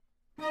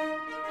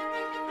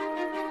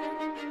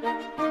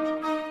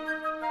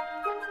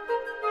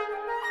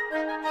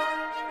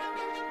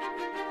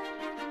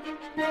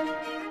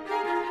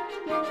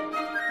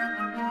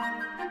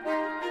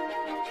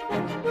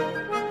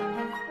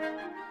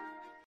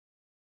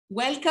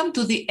Welcome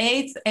to the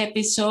 8th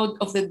episode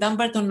of the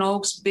Dumbarton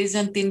Oaks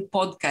Byzantine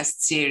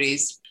podcast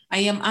series. I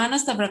am Anna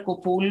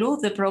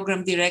Stavrakopoulou, the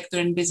Program Director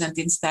in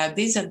Byzantine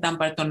Studies at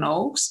Dumbarton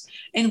Oaks,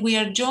 and we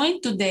are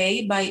joined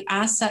today by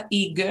Asa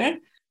Eger.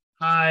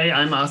 Hi,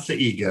 I'm Asa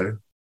Eger.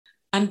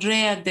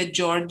 Andrea De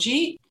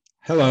Giorgi.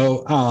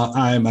 Hello,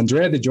 I'm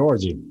Andrea De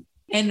Giorgi.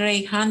 And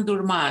Reyhan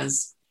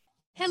Durmaz.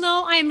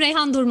 Hello, I'm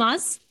Reyhan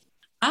Durmaz.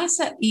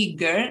 Asa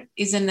Eger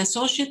is an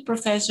associate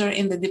professor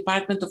in the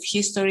Department of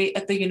History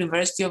at the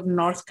University of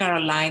North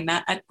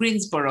Carolina at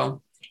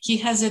Greensboro. He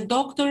has a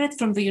doctorate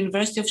from the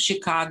University of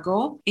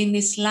Chicago in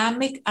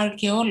Islamic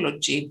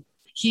archaeology.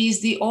 He is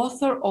the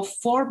author of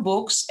 4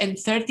 books and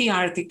 30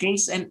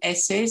 articles and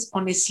essays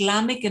on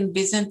Islamic and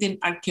Byzantine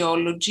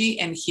archaeology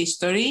and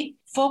history,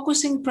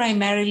 focusing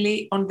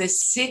primarily on the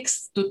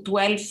 6th to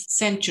 12th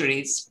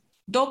centuries.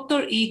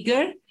 Dr.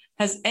 Eger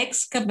has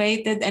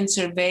excavated and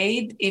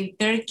surveyed in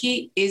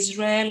Turkey,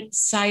 Israel,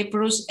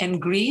 Cyprus, and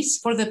Greece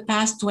for the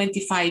past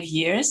 25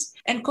 years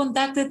and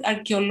conducted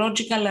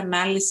archaeological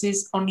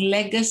analysis on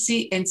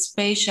legacy and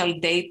spatial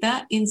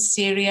data in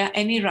Syria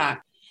and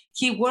Iraq.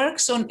 He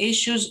works on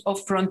issues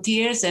of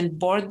frontiers and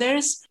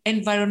borders,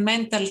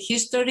 environmental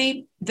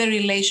history, the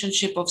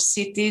relationship of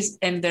cities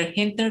and their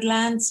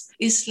hinterlands,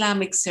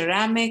 Islamic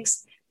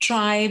ceramics,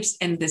 tribes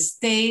and the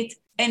state,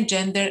 and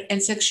gender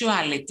and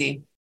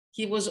sexuality.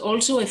 He was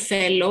also a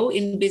fellow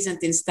in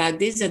Byzantine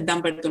Studies at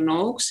Dumbarton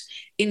Oaks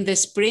in the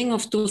spring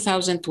of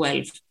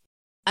 2012.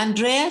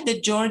 Andrea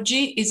De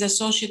Giorgi is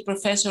Associate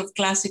Professor of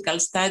Classical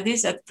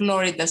Studies at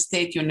Florida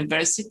State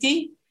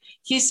University.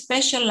 He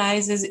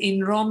specializes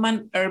in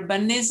Roman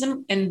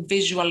urbanism and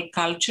visual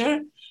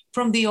culture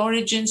from the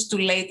origins to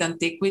late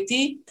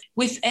antiquity,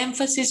 with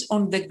emphasis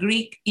on the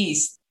Greek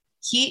East.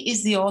 He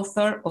is the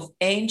author of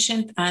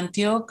Ancient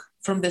Antioch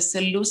from the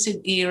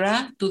Seleucid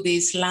Era to the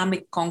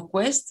Islamic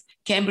Conquest,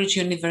 Cambridge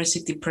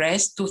University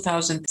Press,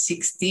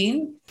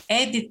 2016,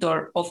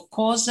 editor of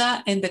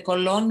Cosa and the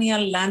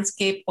Colonial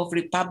Landscape of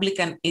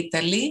Republican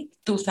Italy,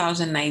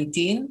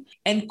 2019,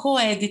 and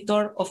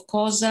co-editor of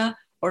Cosa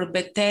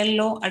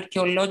Orbetello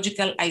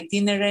Archaeological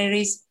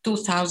Itineraries,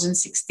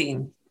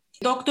 2016.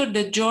 Dr.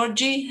 De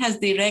Giorgi has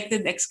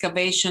directed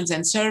excavations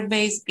and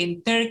surveys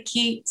in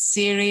Turkey,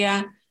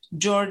 Syria,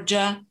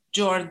 Georgia,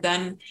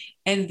 Jordan,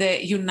 and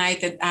the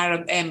United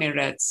Arab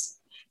Emirates.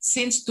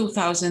 Since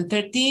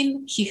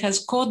 2013, he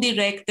has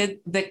co-directed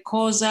the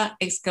Cosa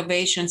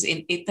excavations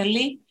in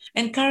Italy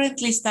and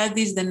currently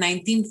studies the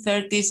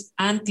 1930s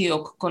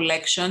Antioch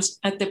collections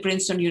at the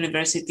Princeton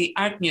University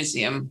Art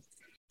Museum.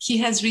 He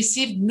has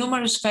received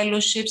numerous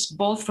fellowships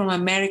both from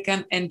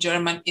American and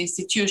German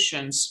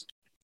institutions.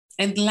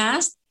 And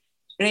last,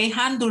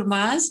 Reyhan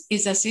Durmaz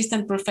is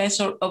Assistant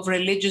Professor of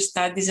Religious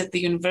Studies at the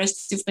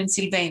University of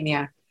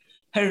Pennsylvania.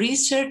 Her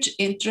research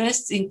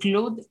interests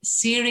include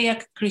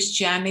Syriac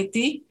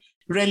Christianity,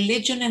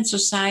 religion and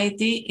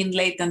society in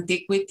late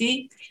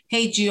antiquity,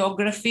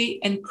 hagiography,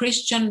 and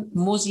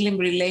Christian-Muslim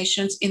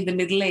relations in the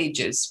Middle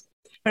Ages.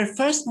 Her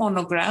first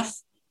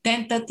monograph,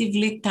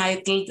 tentatively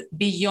titled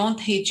Beyond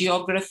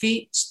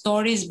Hagiography,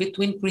 Stories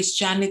Between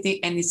Christianity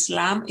and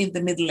Islam in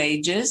the Middle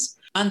Ages,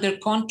 under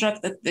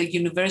contract at the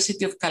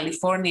University of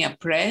California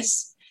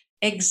Press,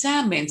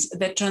 examines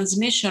the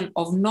transmission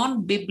of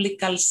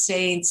non-biblical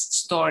saints'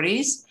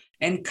 stories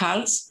and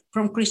cults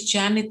from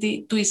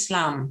Christianity to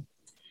Islam.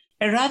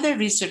 Her other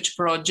research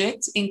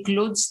projects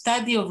include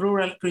study of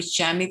rural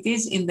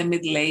Christianities in the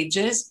Middle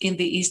Ages in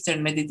the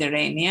Eastern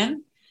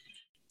Mediterranean.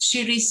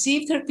 She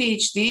received her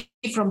PhD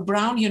from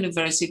Brown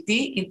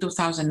University in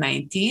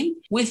 2019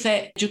 with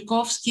a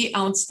Zhukovsky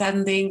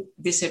Outstanding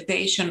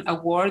Dissertation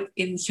Award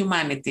in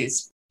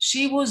Humanities.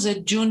 She was a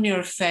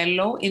junior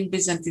fellow in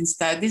Byzantine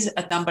Studies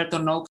at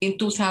Dumbarton Oaks in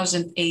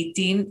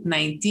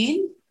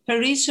 2018-19. Her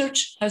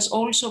research has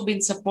also been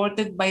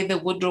supported by the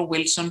Woodrow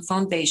Wilson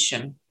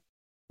Foundation.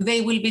 They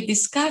will be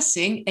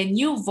discussing a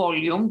new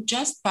volume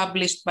just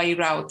published by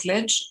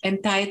Routledge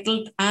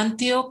entitled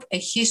Antioch, a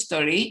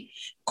History,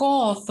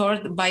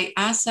 co-authored by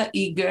Asa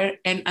Eger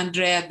and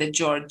Andrea De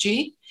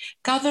Giorgi,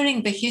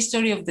 covering the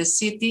history of the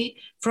city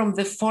from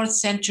the 4th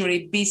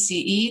century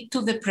BCE to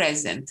the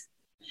present.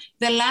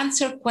 They'll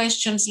answer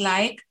questions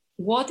like,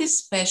 what is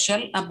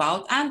special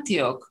about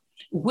Antioch?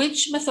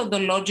 Which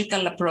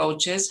methodological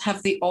approaches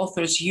have the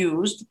authors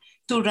used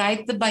to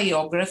write the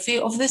biography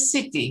of the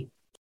city?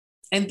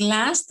 And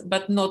last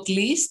but not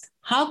least,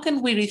 how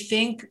can we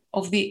rethink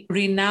of the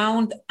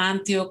renowned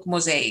Antioch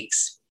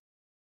mosaics?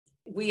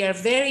 We are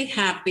very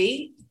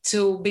happy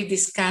to be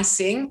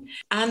discussing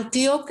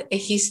Antioch, a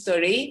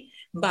History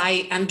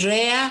by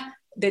Andrea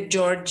De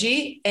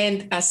Giorgi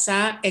and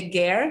Asa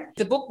Eger.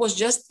 The book was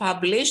just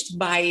published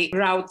by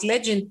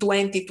Routledge in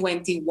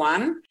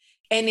 2021,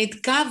 and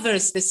it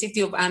covers the city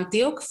of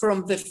Antioch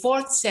from the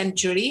 4th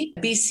century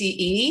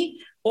BCE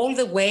all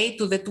the way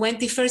to the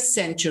 21st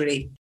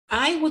century.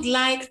 I would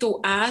like to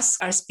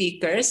ask our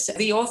speakers,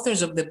 the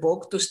authors of the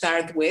book, to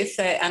start with,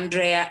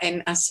 Andrea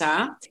and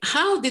Asa,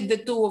 how did the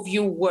two of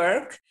you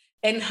work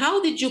and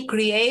how did you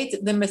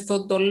create the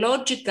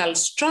methodological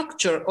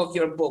structure of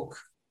your book?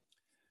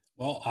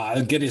 Well,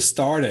 I'll get it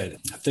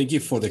started. Thank you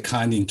for the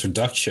kind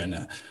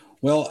introduction.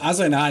 Well,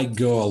 Asa and I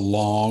go a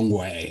long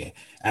way.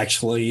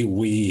 Actually,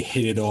 we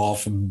hit it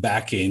off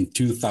back in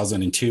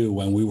 2002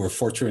 when we were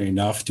fortunate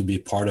enough to be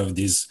part of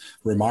this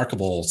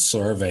remarkable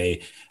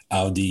survey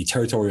of the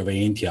territory of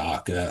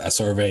Antioch, a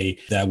survey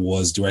that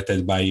was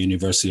directed by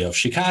University of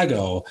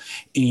Chicago.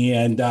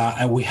 And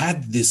we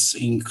had this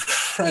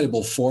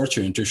incredible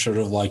fortune to sort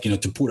of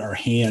to put our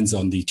hands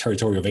on the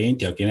territory of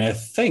Antioch. And I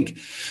think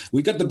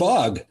we got the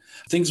bug.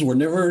 Things were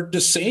never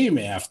the same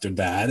after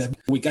that.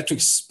 We got to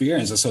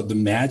experience the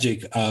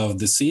magic of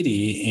the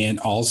city and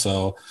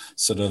also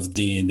sort of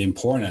the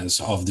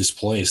importance of this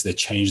place that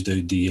changed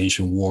the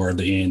ancient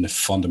world in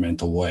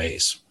fundamental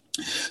ways.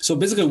 So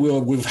basically,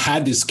 we've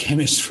had this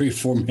chemistry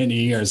for many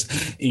years,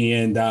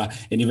 and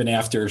even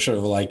after sort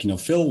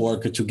of field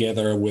work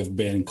together, we've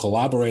been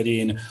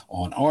collaborating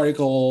on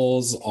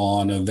articles,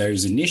 on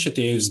various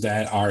initiatives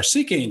that are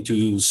seeking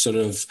to sort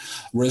of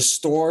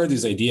restore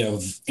this idea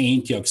of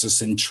Antioch's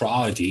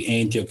centrality.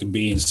 Antioch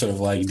being sort of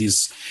like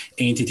this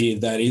entity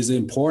that is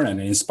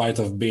important in spite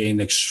of being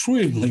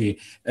extremely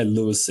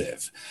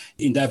elusive.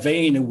 In that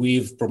vein,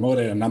 we've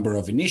promoted a number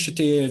of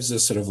initiatives,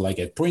 sort of like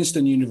at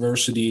Princeton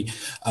University.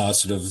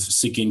 Sort of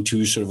seeking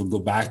to sort of go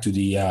back to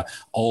the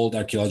old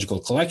archaeological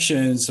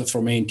collections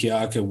from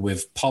Antioch.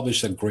 We've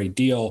published a great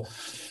deal.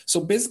 So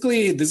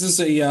basically, this is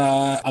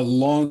a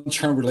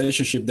long-term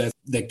relationship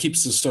that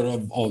keeps us sort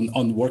of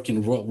on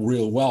working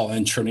real well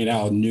and churning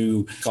out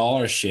new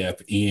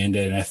scholarship. And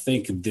I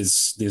think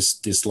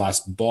this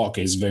last book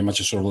is very much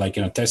a sort of like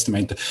a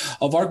testament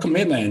of our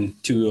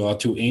commitment to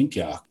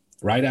Antioch.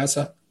 Right,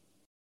 Asa?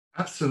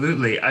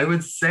 Absolutely. I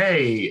would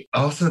say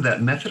also that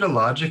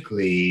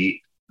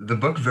methodologically, the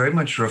book very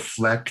much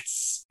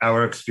reflects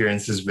our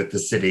experiences with the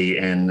city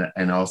and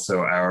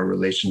also our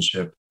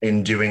relationship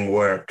in doing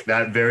work.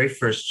 That very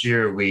first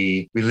year,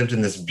 we lived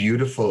in this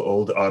beautiful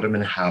old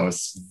Ottoman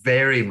house,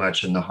 very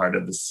much in the heart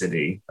of the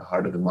city, the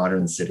heart of the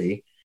modern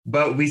city.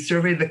 But we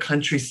surveyed the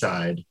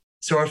countryside.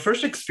 So our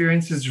first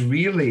experiences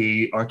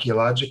really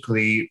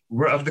archaeologically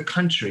were of the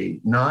country,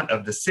 not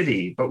of the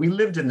city, but we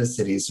lived in the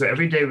city. So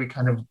every day we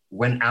kind of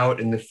went out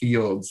in the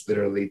fields,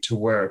 literally, to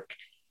work.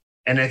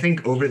 And I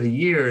think over the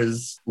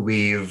years,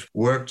 we've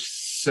worked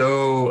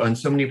on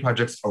so many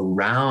projects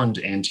around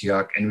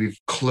Antioch, and we've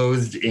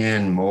closed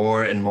in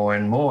more and more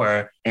and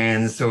more.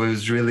 And so it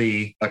was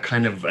really a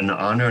kind of an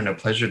honor and a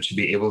pleasure to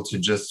be able to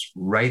just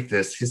write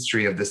this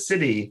history of the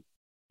city.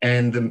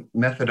 And the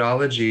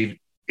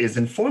methodology is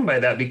informed by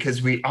that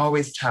because we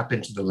always tap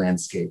into the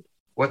landscape.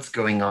 What's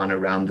going on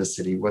around the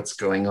city? What's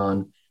going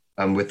on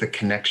with the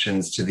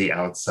connections to the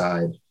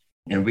outside?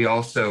 And we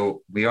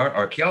are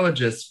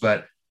archaeologists,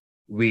 but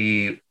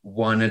we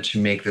wanted to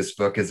make this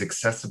book as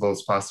accessible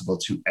as possible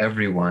to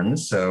everyone.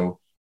 So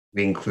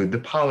we include the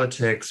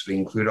politics, we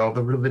include all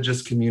the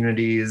religious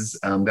communities.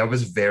 That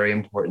was very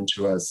important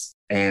to us.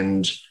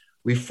 And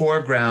we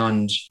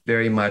foreground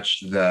very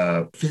much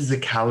the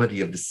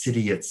physicality of the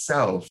city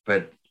itself,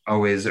 but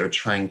always are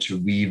trying to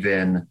weave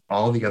in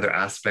all the other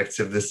aspects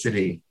of the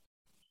city.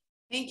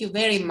 Thank you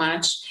very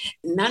much.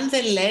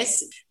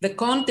 Nonetheless, the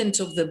contents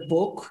of the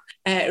book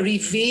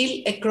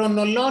reveal a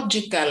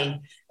chronological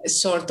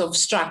sort of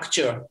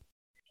structure.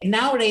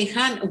 Now,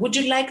 Reyhan, would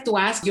you like to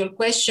ask your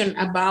question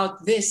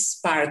about this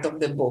part of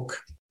the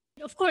book?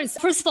 Of course.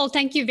 First of all,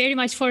 thank you very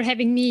much for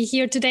having me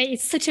here today.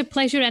 It's such a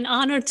pleasure and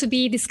honor to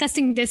be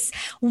discussing this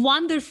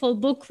wonderful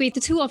book with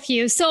the two of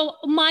you. So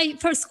my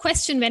first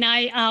question when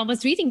I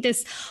was reading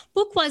this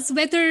book was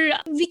whether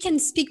we can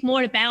speak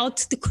more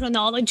about the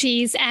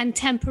chronologies and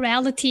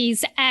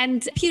temporalities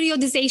and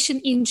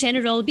periodization in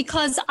general,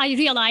 because I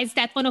realized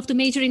that one of the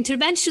major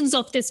interventions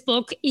of this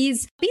book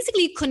is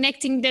basically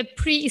connecting the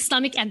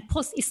pre-Islamic and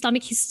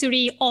post-Islamic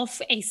history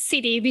of a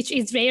city, which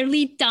is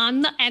rarely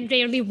done and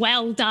rarely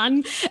well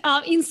done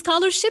in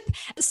scholarship.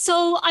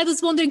 So I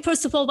was wondering,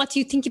 first of all, what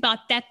you think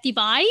about that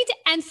divide?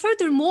 And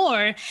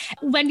furthermore,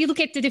 when we look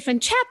at the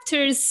different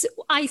chapters,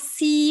 I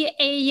see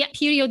a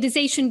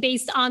periodization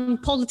based on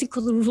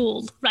political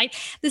rule, right?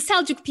 The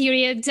Seljuk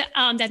period,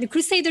 then the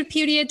Crusader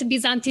period, the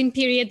Byzantine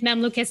period,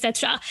 Mamluk,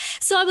 etc.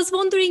 So I was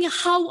wondering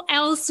how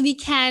else we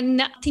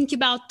can think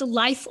about the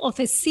life of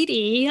a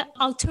city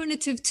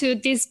alternative to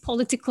this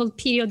political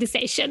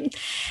periodization.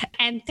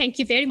 And thank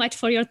you very much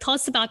for your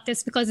thoughts about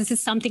this, because this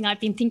is something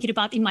I've been thinking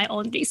about in my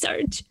own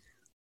research.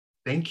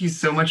 Thank you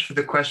so much for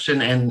the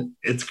question. And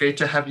it's great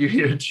to have you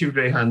here too,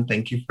 Reyhan.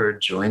 Thank you for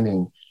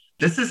joining.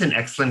 This is an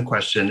excellent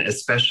question,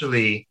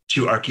 especially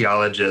to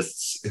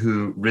archaeologists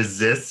who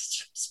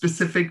resist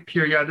specific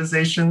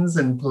periodizations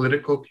and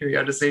political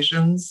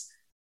periodizations.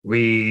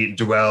 We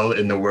dwell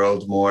in the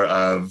world more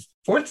of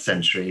 4th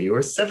century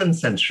or 7th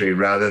century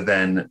rather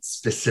than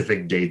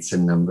specific dates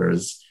and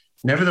numbers.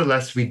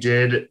 Nevertheless, we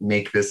did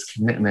make this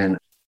commitment.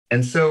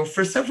 And so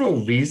for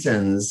several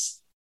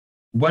reasons,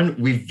 one,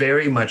 we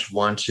very much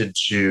wanted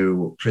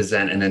to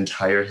present an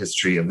entire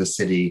history of the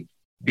city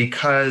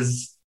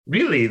because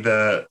really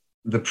the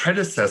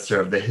predecessor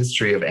of the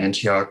history of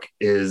Antioch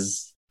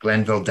is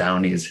Glanville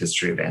Downey's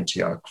History of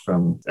Antioch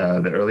from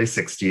the early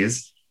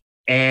 60s.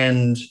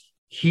 And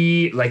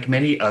he, like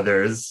many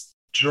others,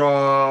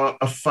 draw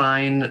a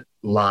fine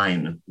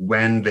line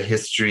when the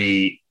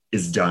history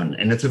is done.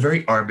 And it's a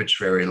very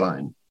arbitrary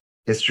line.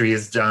 History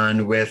is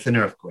done with an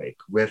earthquake,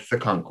 with the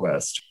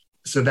conquest.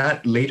 So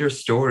that later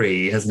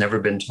story has never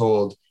been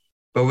told.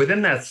 But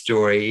within that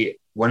story,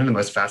 one of the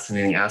most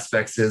fascinating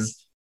aspects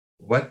is,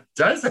 what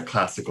does a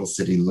classical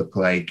city look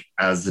like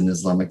as an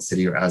Islamic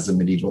city or as a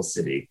medieval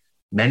city?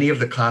 Many of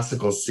the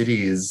classical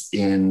cities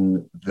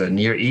in the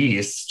Near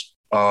East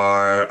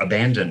are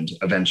abandoned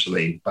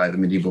eventually by the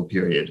medieval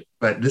period,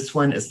 but this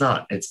one is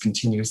not. It's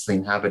continuously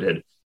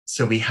inhabited.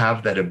 So we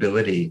have that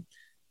ability.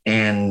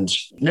 And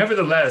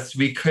nevertheless,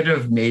 we could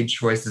have made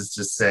choices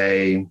to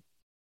say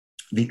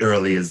the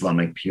early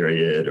Islamic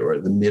period or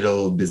the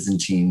middle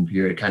Byzantine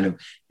period, kind of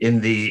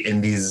in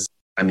these,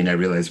 I mean, I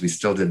realize we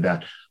still did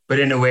that, but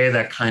in a way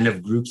that kind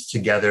of groups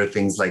together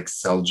things like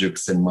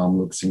Seljuks and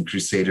Mamluks and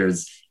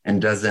Crusaders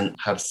and doesn't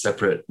have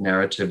separate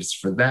narratives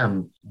for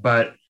them.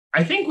 But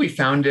I think we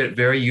found it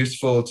very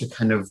useful to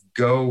kind of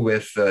go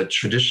with the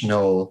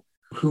traditional,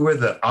 who are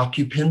the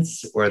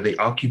occupants or the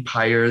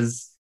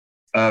occupiers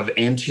of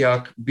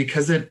Antioch,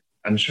 because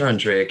I'm sure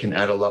Andrea can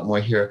add a lot more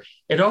here.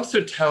 It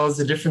also tells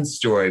a different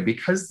story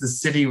because the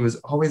city was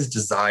always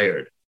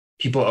desired.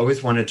 People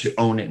always wanted to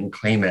own it and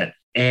claim it.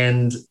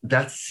 And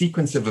that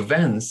sequence of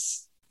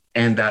events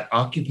and that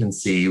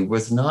occupancy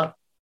was not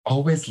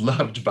always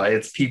loved by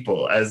its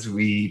people, as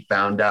we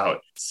found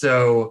out.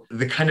 So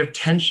the kind of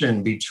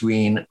tension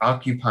between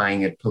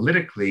occupying it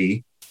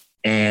politically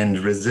and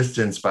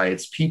resistance by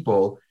its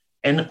people,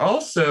 and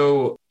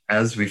also,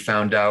 as we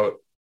found out,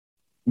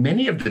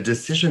 many of the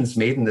decisions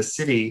made in the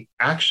city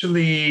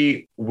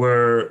actually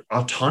were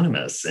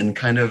autonomous and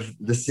kind of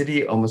the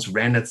city almost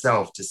ran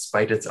itself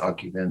despite its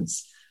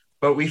occupants.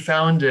 But we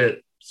found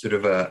it sort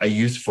of a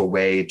useful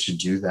way to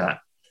do that.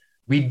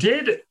 We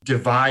did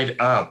divide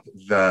up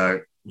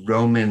the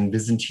Roman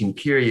Byzantine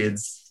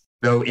periods,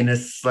 though in a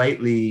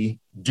slightly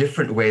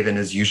different way than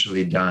is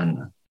usually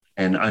done.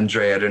 And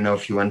Andre, I don't know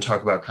if you want to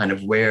talk about kind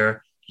of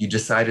where you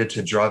decided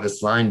to draw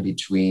this line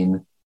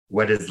between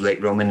what is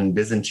late Roman and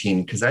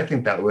Byzantine, because I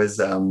think that was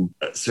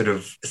sort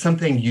of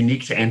something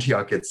unique to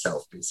Antioch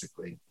itself,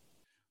 basically.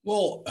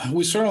 Well,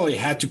 we certainly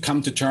had to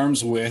come to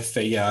terms with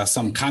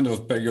some kind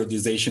of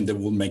periodization that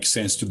will make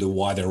sense to the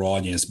wider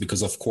audience,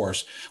 because, of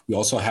course, we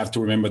also have to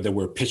remember that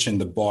we're pitching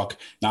the book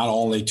not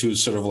only to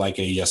sort of like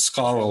a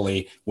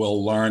scholarly,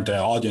 well-learned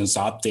audience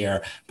out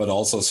there, but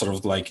also sort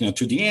of like,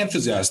 to the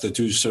enthusiast,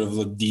 to sort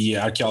of the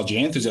archaeology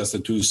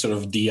enthusiast, to sort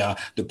of the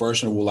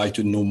person who would like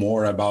to know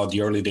more about the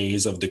early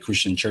days of the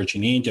Christian church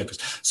in Antioch.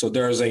 So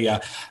there's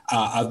a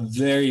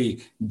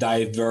very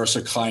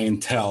diverse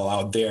clientele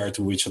out there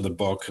to which the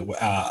book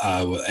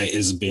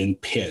is being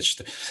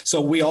pitched.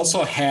 So we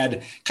also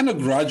had kind of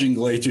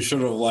grudgingly to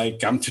sort of like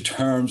come to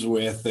terms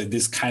with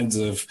these kinds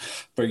of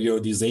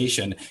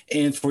periodization.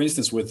 And for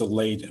instance, with the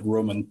late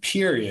Roman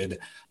period,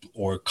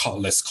 or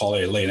let's call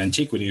it late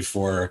antiquity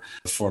for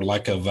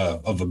lack of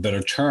a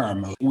better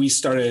term, we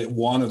started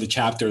one of the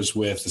chapters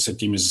with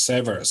Septimius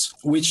Severus,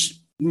 which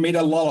made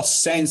a lot of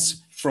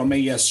sense from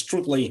a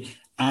strictly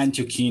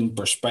Antiochian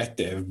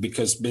perspective,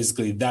 because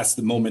basically that's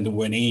the moment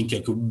when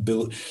Antioch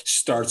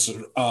starts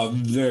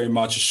very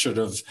much sort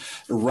of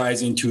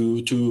rising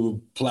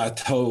to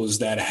plateaus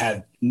that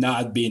had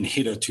not been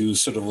hitherto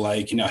sort of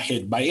like,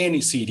 hit by any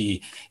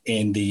city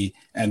in the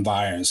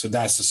environment. So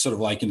that's sort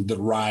of like the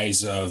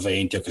rise of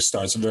Antioch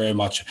starts very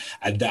much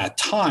at that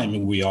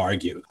time, we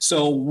argue.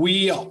 So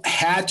we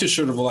had to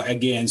sort of,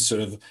 again,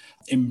 sort of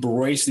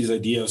embrace this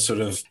idea of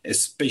sort of,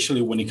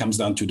 especially when it comes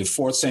down to the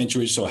 4th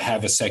century, so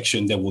have a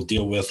section that will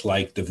deal with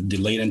like the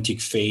late antique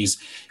phase,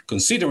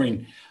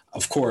 considering,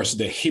 of course,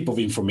 the heap of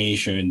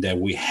information that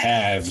we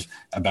have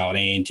about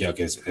Antioch.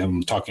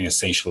 I'm talking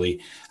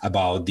essentially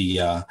about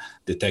the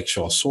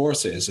textual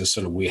sources.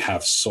 Sort of we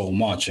have so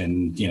much,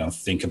 and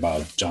think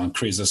about John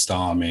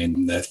Chrysostom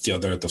and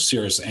Theodoret of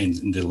Cyrus,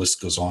 and the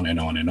list goes on and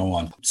on and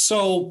on.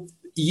 So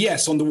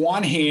yes, on the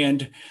one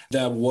hand,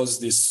 there was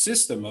this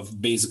system of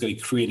basically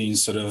creating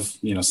sort of,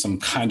 some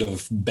kind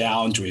of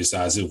boundaries,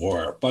 as it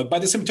were. But by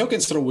the same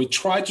token, sort of we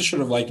tried to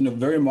sort of like,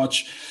 very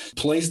much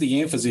place the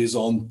emphasis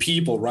on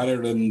people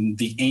rather than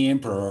the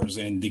emperors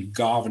and the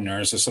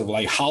governors, sort of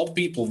like how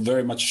people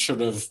very much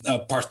sort of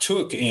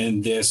partook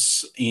in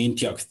this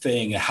Antioch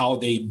thing, how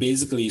they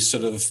basically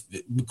sort of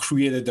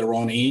created their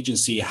own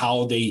agency,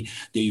 how they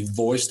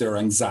voiced their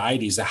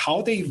anxieties,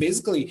 how they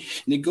basically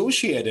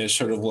negotiated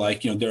sort of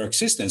like, their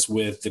existence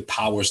with the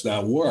powers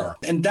that were.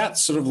 And that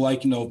sort of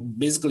like,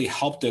 basically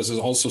helped us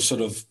also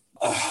sort of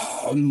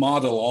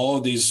model all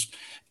these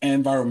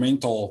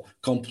environmental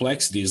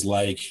complexities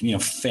like,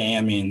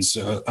 famines,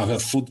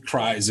 food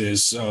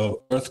crisis,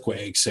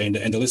 earthquakes, and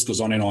the list goes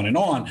on and on and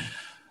on.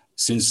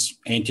 since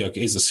Antioch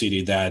is a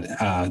city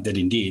that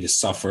indeed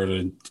suffered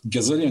a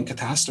gazillion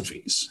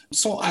catastrophes.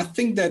 So I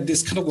think that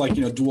this kind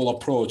of dual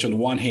approach, on the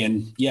one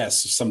hand, yes,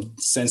 some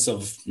sense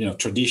of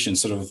tradition,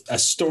 sort of a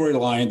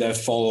storyline that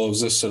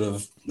follows a sort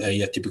of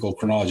a typical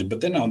chronology, but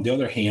then on the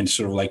other hand,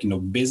 sort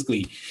of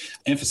basically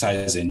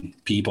emphasizing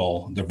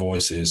people, their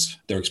voices,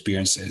 their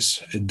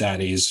experiences.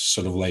 That is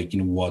sort of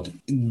what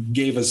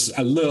gave us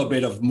a little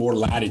bit of more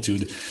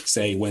latitude,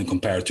 say, when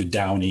compared to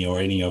Downey or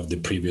any of the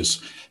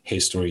previous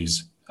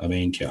histories of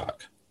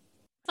Antioch.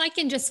 If I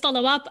can just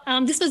follow up,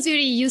 this was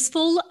very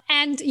useful.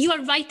 And you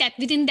are right that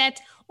within that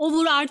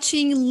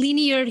overarching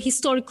linear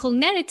historical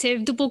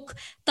narrative, the book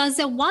does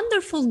a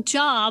wonderful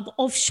job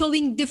of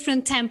showing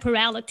different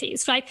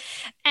temporalities, right?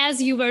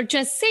 As you were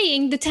just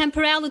saying, the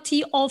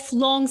temporality of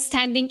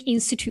long-standing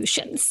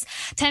institutions,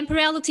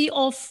 temporality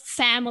of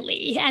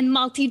family and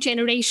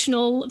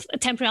multi-generational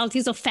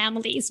temporalities of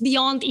families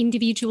beyond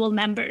individual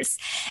members,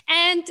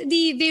 and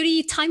the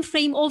very time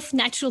frame of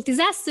natural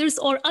disasters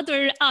or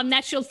other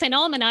natural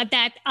phenomena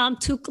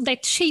that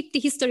shaped the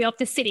history of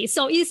the city.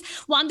 So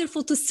it's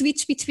wonderful to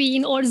switch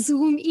between or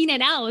zoom in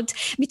and out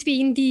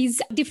between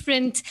these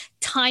different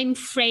time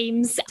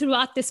frames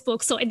throughout this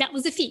book. So that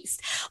was a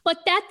feast. But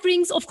that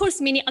brings, of course,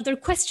 many other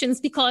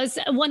questions, because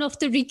one of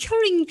the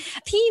recurring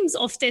themes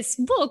of this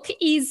book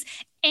is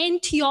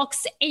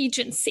Antioch's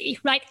agency,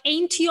 right?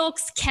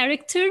 Antioch's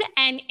character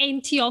and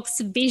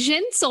Antioch's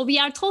vision. So we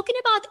are talking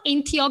about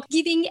Antioch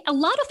giving a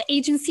lot of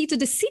agency to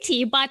the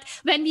city. But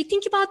when we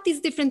think about these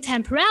different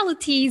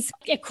temporalities,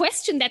 a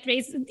question that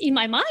raised in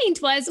my mind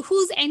was,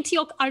 whose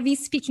Antioch are we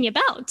speaking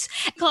about?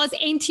 Because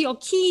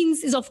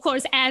Antiochenes is, of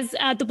course, as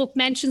the book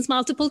mentions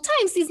multiple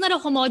times, is not a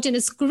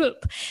homogeneous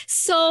group.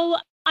 So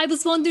I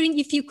was wondering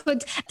if you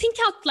could think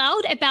out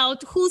loud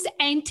about whose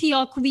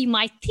Antioch we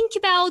might think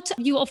about.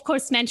 You, of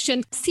course,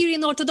 mentioned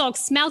Syrian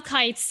Orthodox,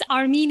 Melkites,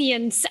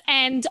 Armenians,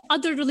 and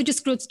other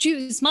religious groups,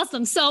 Jews,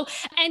 Muslims.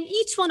 And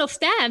each one of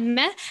them,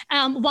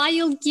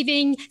 while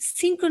giving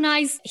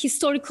synchronized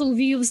historical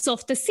views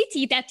of the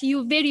city that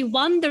you very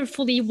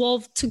wonderfully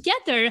wove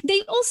together,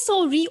 they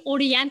also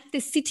reorient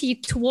the city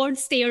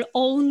towards their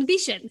own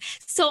vision.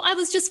 So I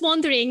was just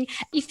wondering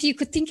if you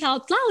could think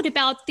out loud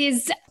about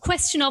this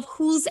question of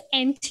whose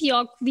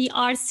Antioch we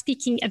are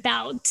speaking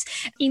about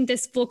in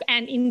this book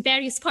and in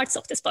various parts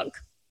of this book.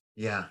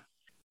 Yeah.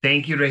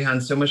 Thank you, Rehan,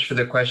 so much for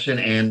the question.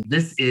 And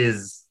this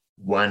is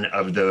one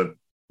of the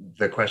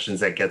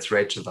questions that gets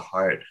right to the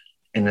heart,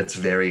 and it's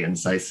very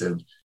incisive.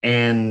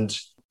 And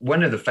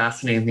one of the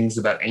fascinating things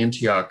about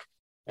Antioch,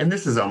 and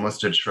this is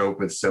almost a trope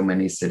with so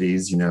many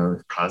cities,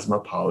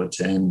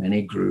 cosmopolitan,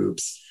 many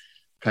groups,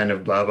 kind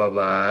of blah, blah,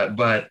 blah.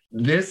 But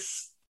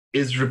this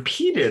is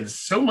repeated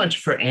so much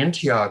for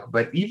Antioch,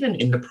 but even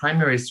in the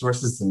primary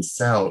sources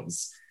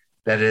themselves.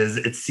 That is,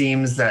 it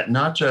seems that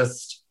not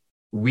just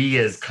we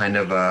as kind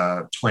of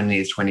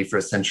 20th,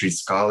 21st century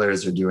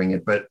scholars are doing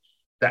it, but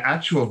the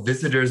actual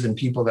visitors and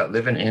people that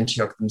live in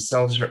Antioch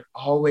themselves are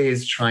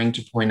always trying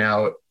to point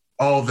out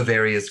all the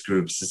various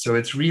groups. So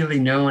it's really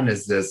known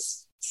as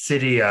this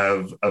city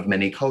of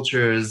many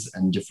cultures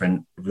and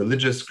different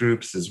religious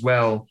groups as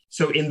well.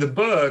 So in the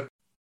book,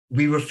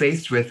 we were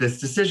faced with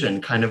this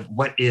decision, kind of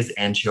what is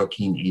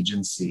Antiochene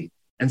agency?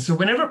 And so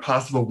whenever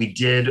possible, we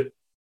did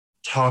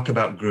talk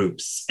about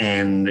groups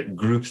and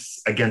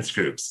groups against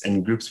groups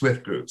and groups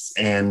with groups.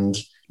 And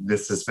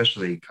this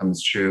especially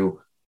comes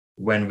true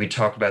when we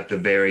talk about the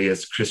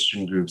various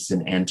Christian groups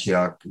in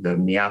Antioch, the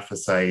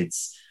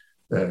Miaphysites,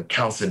 the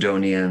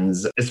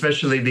Chalcedonians,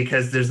 especially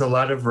because there's a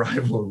lot of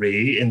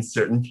rivalry in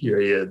certain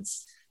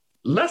periods.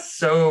 Less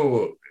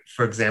so,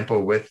 for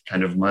example, with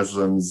kind of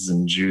Muslims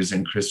and Jews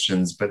and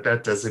Christians, but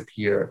that does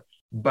appear.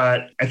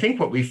 But I think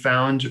what we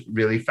found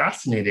really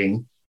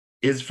fascinating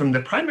is from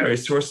the primary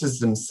sources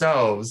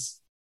themselves,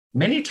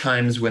 many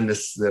times when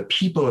the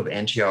people of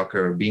Antioch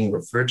are being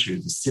referred to,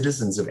 the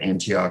citizens of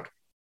Antioch,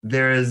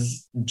 there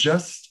is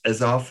just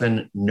as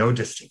often no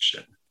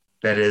distinction.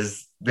 That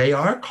is, they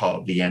are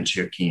called the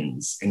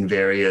Antiochenes in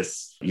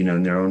various,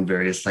 in their own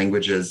various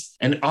languages.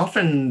 And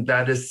often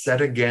that is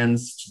set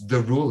against the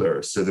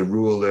ruler. So the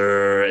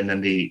ruler, and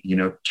then they,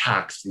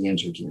 taxed the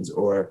Antiochenes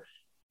or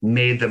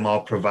made them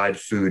all provide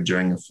food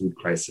during a food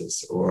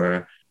crisis,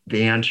 or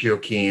the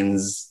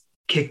Antiochenes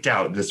kicked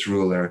out this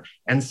ruler.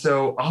 And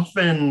so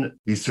often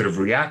these sort of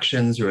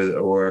reactions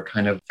or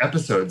kind of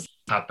episodes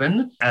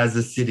happen as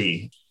a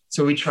city.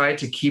 So we try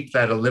to keep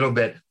that a little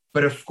bit.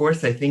 But of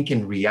course, I think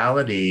in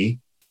reality,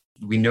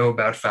 we know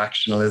about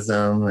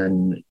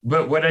factionalism.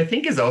 But what I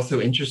think is also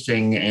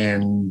interesting,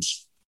 and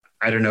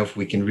I don't know if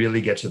we can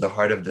really get to the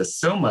heart of this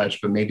so much,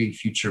 but maybe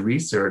future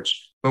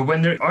research. But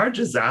when there are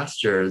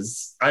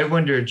disasters, I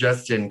wonder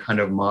just in kind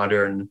of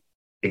modern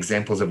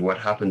examples of what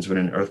happens when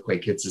an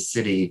earthquake hits a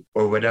city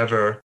or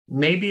whatever,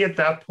 maybe at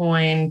that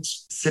point,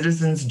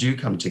 citizens do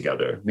come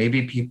together.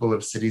 Maybe people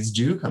of cities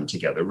do come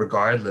together,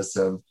 regardless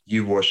of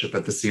you worship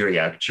at the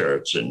Syriac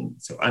church. And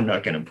so I'm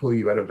not going to pull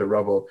you out of the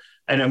rubble.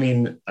 And I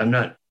mean, I'm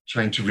not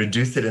trying to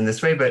reduce it in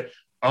this way, but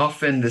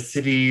often the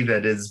city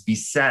that is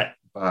beset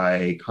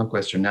by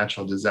conquest or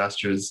natural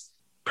disasters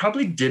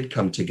probably did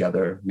come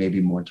together maybe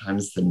more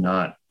times than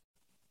not.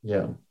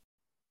 Yeah.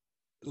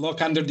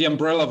 Look, under the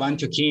umbrella of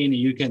Antiochian,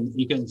 you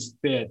can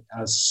fit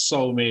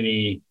so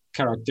many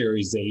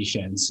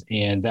characterizations,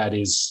 and that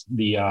is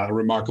the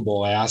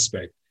remarkable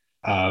aspect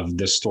of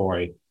the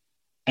story.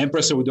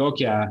 Empress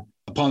Eudokia,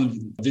 upon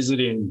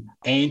visiting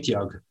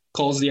Antioch,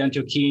 calls the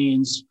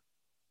Antiochians,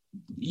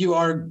 "You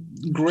are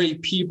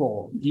great people.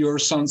 You're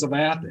sons of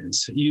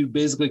Athens." You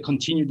basically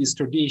continue this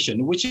tradition,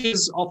 which is,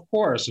 of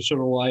course,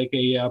 sort of like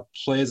a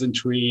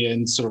pleasantry and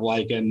sort of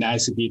like a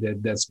nicety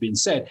that's been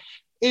said.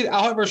 It,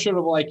 however, sort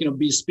of like,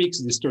 bespeaks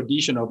this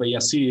tradition of a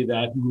city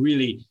that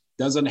really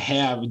doesn't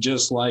have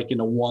just like,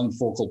 one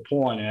focal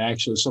point, and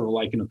actually sort of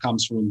like,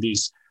 comes from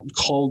this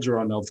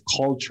cauldron of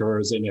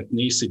cultures and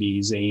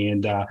ethnicities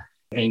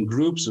and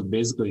groups of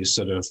basically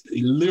sort of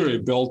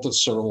literally built a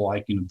sort of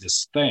like, this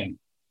thing.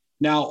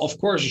 Now, of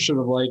course, sort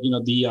of like,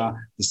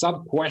 the sub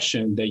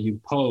question that you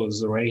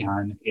pose,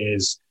 Rehan,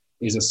 is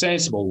a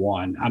sensible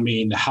one. I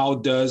mean, how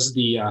does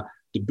the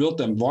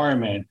built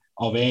environment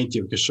of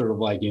Antioch sort of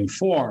like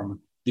inform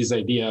this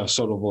idea of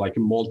sort of like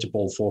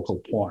multiple focal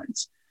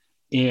points?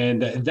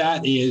 And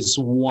that is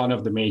one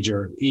of the major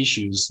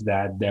issues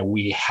that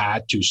we had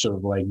to sort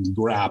of like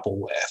grapple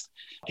with,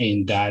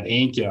 in that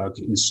Antioch,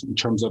 in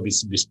terms of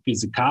its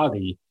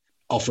physicality,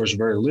 offers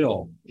very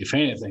little, if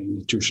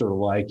anything, to sort of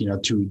like,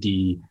 to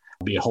the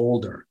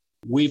beholder.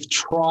 We've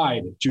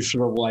tried to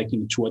sort of like,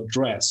 to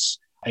address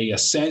a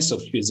sense of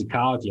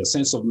physicality, a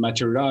sense of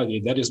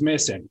materiality that is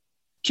missing.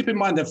 Keep in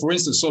mind that, for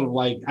instance, sort of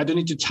like, I don't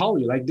need to tell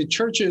you, like the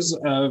churches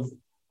of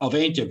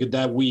Antioch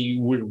that we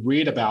would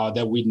read about,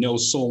 that we know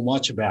so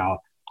much about,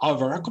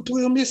 however, are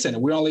completely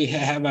missing. We only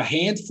have a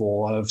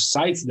handful of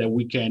sites that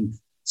we can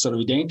sort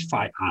of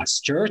identify as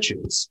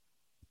churches,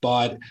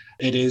 but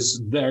it is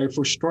very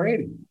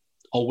frustrating.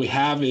 All we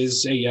have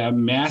is a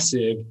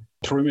massive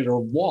perimeter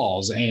of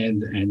walls and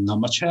not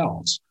much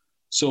else.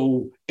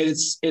 So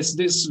it's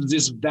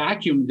this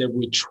vacuum that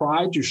we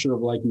try to sort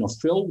of like,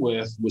 fill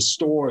with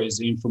stories,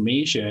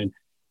 information,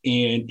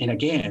 and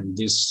again,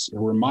 this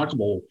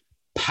remarkable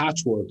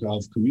patchwork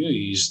of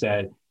communities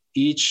that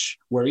each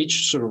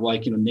sort of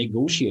like,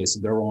 negotiates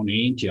their own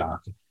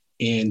Antioch.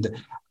 And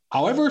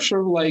however,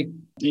 sort of like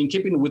in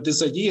keeping with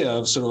this idea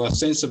of sort of a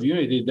sense of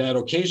unity that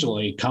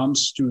occasionally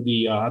comes to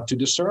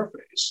the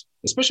surface,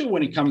 especially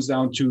when it comes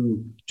down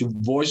to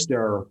voice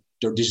their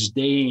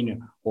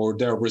disdain or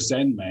their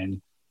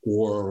resentment,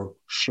 or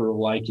sort of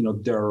like,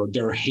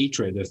 their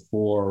hatred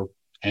for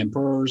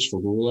emperors, for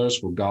rulers,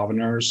 for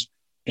governors.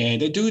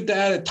 And they do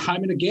that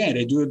time and again.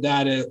 They do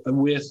that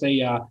with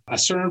a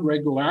certain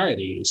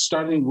regularity,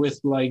 starting with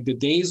like the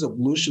days of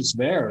Lucius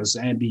Verus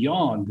and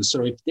beyond.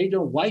 So if they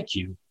don't like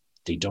you,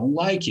 they don't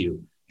like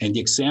you. And the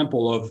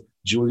example of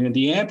Julian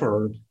the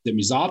Emperor, the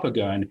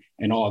Misopogon,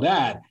 and all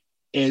that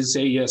is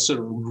a sort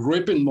of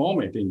gripping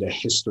moment in the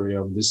history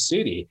of the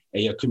city.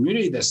 A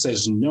community that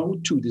says no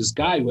to this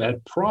guy who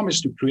had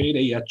promised to create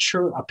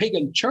a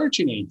pagan church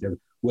in Antioch,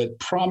 who had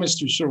promised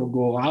to sort of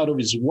go out of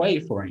his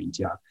way for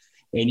Antioch.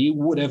 And he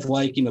would have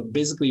like,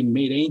 basically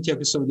made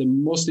Antioch sort of the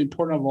most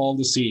important of all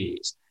the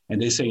cities.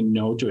 And they say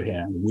no to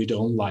him. We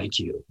don't like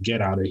you. Get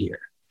out of here.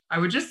 I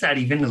would just add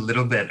even a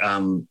little bit.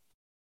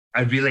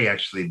 I really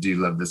actually do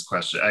love this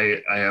question.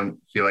 I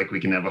feel like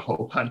we can have a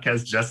whole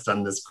podcast just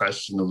on this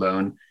question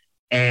alone.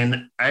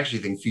 And I actually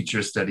think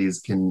future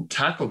studies can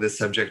tackle this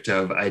subject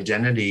of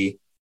identity.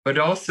 But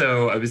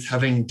also, I was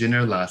having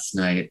dinner last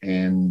night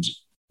and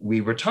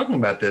we were talking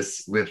about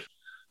this with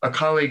a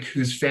colleague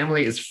whose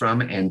family is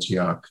from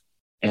Antioch.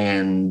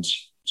 And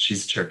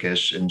she's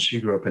Turkish and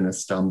she grew up in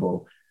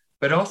Istanbul.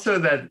 But also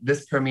that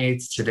this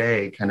permeates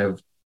today, kind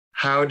of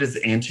how does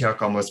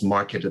Antioch almost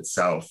market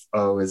itself?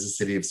 Oh, as a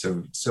city of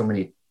so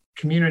many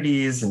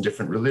communities and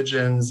different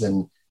religions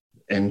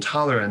and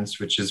tolerance,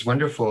 which is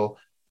wonderful.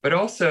 But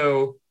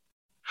also,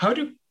 how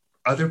do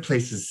other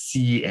places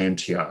see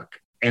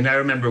Antioch? And I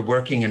remember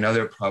working in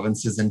other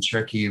provinces in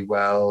Turkey.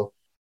 Well,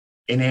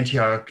 in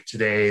Antioch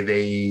today,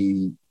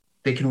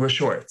 they can wear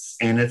shorts,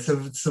 and it's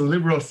a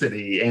liberal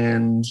city,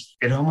 and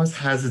it almost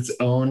has its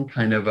own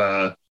kind of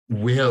a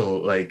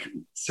will, like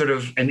sort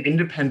of an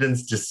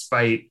independence,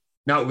 despite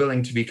not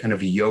willing to be kind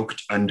of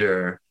yoked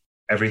under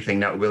everything,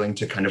 not willing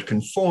to kind of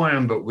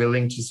conform, but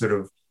willing to sort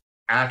of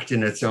act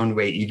in its own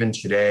way even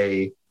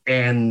today.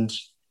 And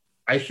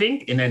I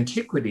think in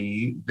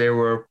antiquity, there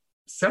were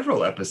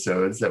several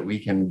episodes that we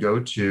can go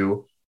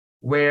to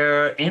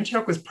where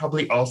Antioch was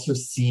probably also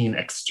seen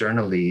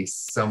externally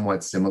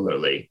somewhat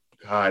similarly.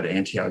 God,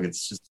 Antioch,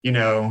 it's just,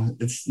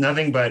 it's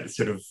nothing but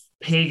sort of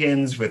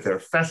pagans with their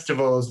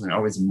festivals and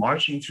always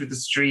marching through the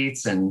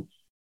streets. And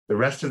the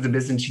rest of the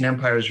Byzantine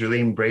Empire has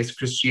really embraced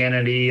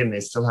Christianity, and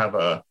they still have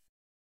a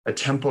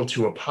temple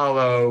to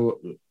Apollo.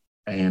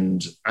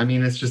 And I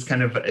mean, it's just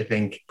kind of, I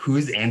think,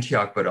 who's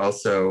Antioch, but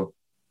also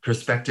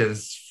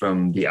perspectives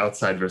from the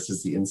outside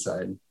versus the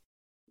inside.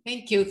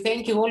 Thank you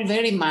all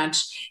very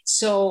much.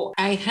 So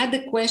I had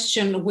a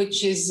question,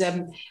 which is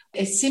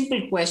a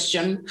simple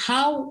question.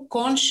 How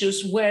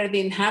conscious were the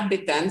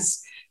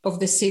inhabitants of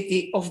the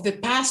city, of the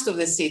past of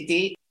the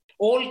city,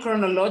 all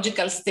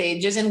chronological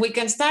stages. And we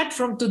can start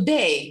from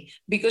today,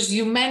 because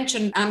you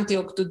mentioned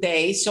Antioch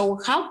today. So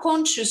how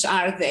conscious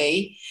are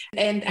they,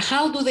 and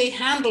how do they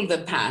handle the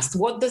past?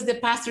 What does the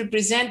past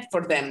represent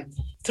for them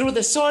through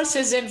the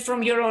sources and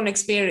from your own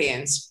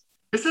experience?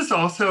 This is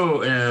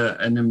also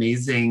an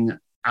amazing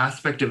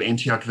aspect of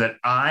Antioch that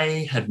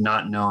I had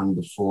not known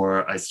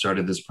before I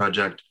started this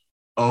project.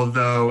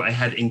 Although I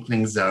had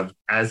inklings of,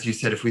 as you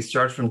said, if we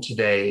start from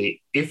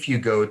today, if you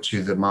go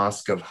to the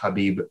Mosque of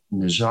Habib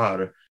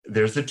Najjar,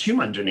 there's a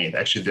tomb underneath.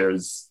 Actually,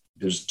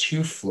 there's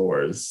 2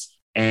 floors,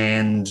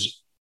 and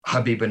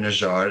Habib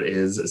Najjar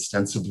is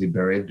ostensibly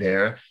buried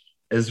there,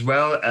 as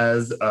well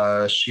as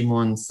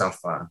Shimon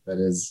Safa, that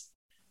is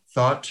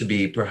thought to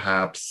be,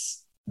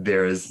 perhaps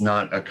there is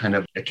not a kind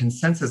of a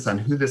consensus on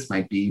who this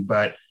might be,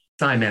 but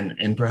Simon,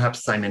 and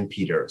perhaps Simon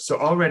Peter. So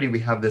already we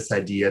have this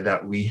idea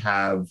that we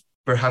have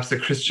perhaps a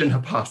Christian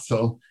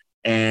apostle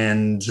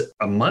and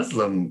a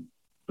Muslim,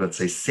 let's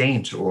say,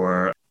 saint,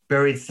 or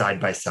buried side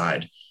by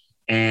side.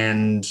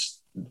 And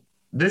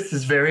this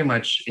is very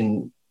much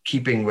in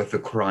keeping with the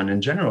Quran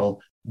in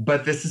general,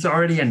 but this is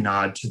already a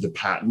nod to the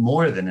past,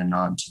 more than a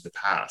nod to the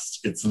past.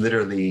 It's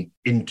literally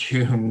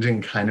entombed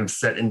and kind of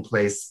set in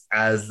place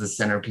as the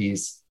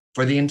centerpiece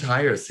for the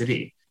entire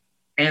city.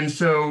 And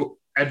so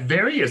at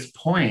various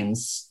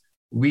points,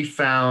 we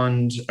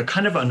found a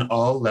kind of on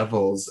all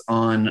levels,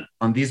 on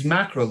these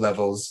macro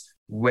levels,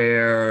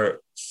 where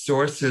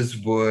sources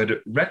would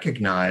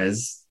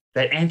recognize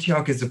that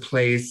Antioch is a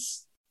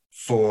place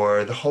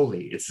for the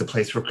holy. It's the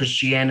place where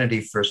Christianity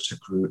first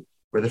took root,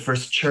 where the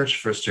first church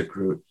first took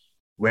root,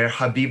 where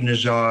Habib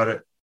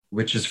Najjar,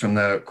 which is from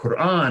the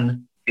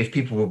Quran, if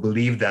people will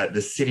believe that,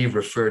 the city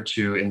referred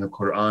to in the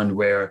Quran,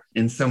 where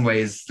in some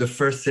ways the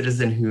first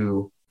citizen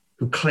who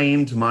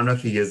claimed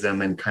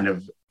monotheism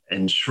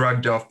and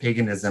shrugged off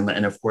paganism,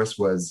 and of course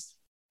was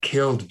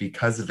killed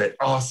because of it,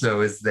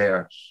 also is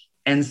there.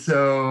 And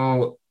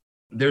so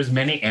there's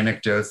many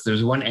anecdotes.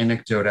 There's one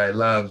anecdote I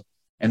love,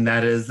 and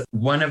that is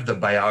one of the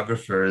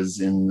biographers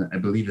in, I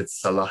believe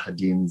it's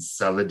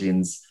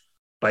Saladin's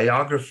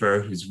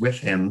biographer who's with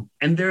him.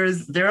 And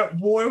they're at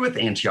war with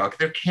Antioch.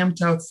 They're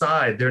camped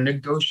outside. They're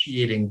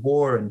negotiating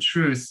war and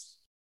truce.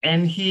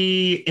 And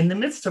he, in the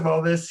midst of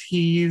all this,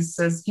 he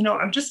says,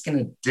 I'm just going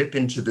to dip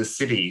into the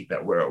city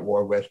that we're at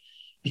war with,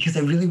 because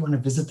I really want to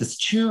visit this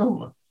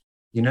tomb.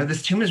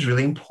 This tomb is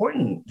really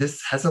important.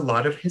 This has a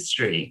lot of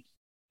history.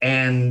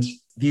 And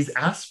these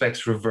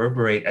aspects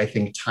reverberate, I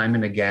think, time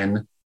and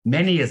again.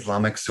 Many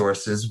Islamic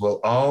sources will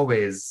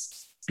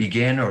always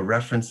begin or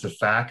reference the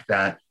fact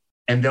that,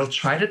 and they'll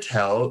try to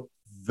tell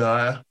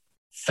the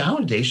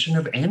foundation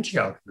of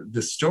Antioch,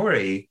 the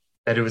story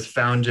that it was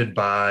founded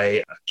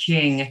by a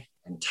king,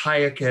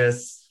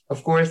 Antiochus.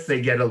 Of course,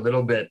 they get a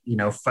little bit,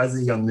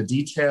 fuzzy on the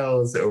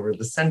details over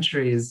the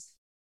centuries,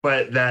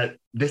 but that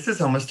this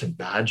is almost a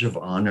badge of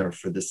honor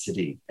for the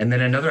city. And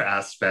then another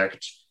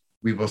aspect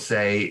we will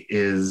say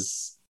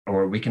is,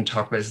 or we can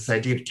talk about, is this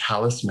idea of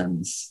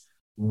talismans,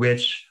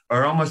 which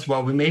are almost,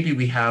 maybe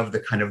we have the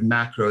kind of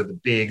macro,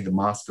 the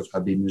Mosque of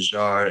Habib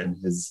Najjar and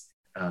his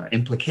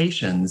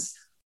implications,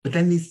 but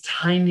then these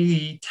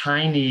tiny,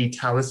 tiny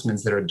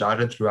talismans that are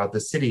dotted throughout the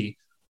city,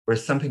 where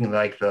something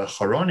like the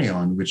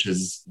Charonion, which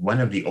is one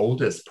of the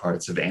oldest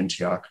parts of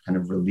Antioch, kind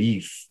of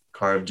relief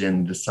carved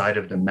in the side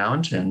of the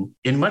mountain,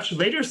 in much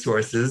later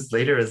sources,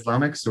 later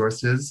Islamic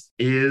sources,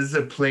 is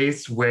a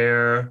place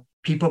where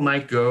people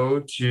might go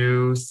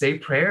to say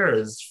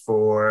prayers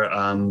for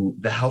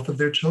the health of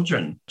their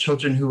children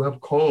who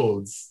have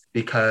colds,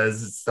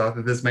 because it's thought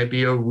that this might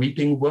be a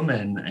weeping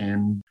woman.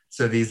 And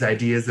so these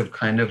ideas of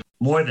kind of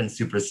more than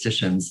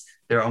superstitions,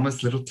 they're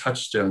almost little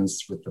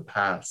touchstones with the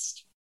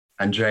past.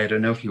 Andrea, I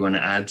don't know if you want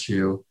to add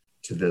to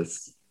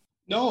this.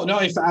 No.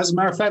 If, as a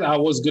matter of fact, I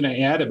was going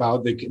to add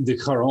about the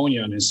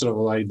Charonion, and sort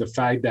of like the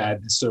fact that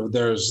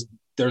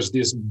there's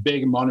this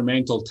big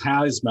monumental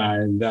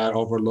talisman that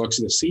overlooks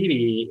the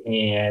city,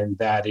 and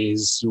that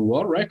is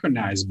well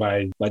recognized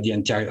by the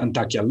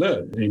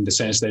Antakyalı, in the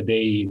sense that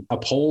they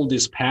uphold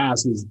this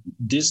past, this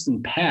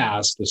distant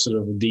past, the sort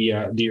of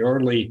the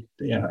early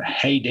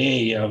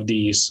heyday of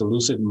the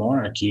Seleucid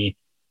monarchy,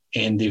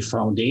 and the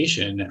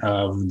foundation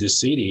of the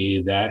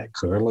city that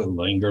clearly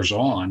lingers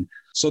on.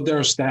 So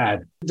there's that.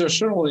 There's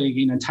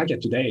certainly in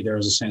Antakya today,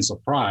 there's a sense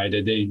of pride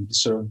that they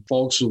sort of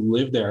folks who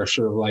live there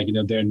sort of like,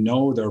 they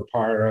know they're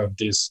part of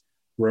this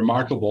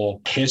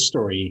remarkable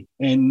history.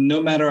 And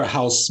no matter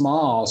how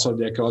small sort of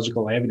the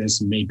archaeological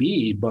evidence may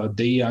be, but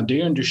they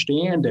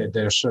understand that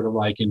there's sort of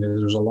like,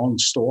 there's a long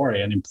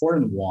story, an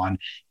important one.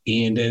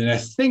 And I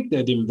think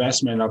that the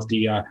investment of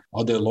the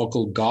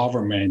local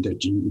government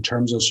in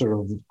terms of sort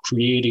of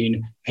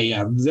creating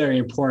a very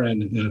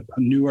important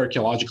new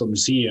archaeological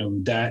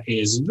museum that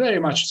is very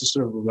much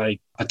sort of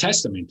like a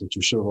testament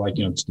to sort of like,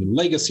 to the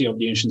legacy of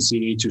the ancient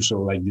city, to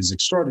sort of like this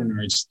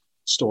extraordinary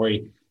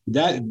story,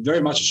 that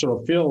very much sort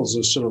of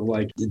fills sort of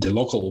like the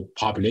local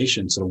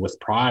population sort of with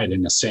pride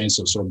and a sense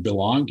of sort of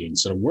belonging.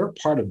 So we're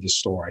part of the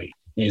story.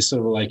 And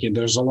sort of like,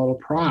 there's a lot of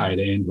pride,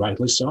 and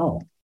rightly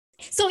so.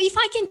 So if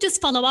I can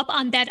just follow up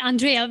on that,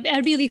 Andrea,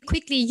 really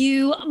quickly,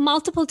 you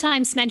multiple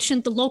times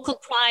mentioned the local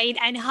pride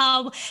and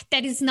how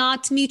that is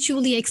not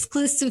mutually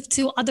exclusive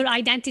to other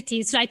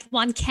identities, right?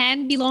 One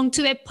can belong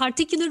to a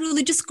particular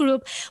religious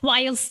group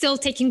while still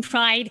taking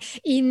pride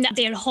in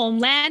their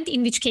homeland,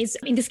 in this case,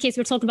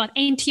 we're talking about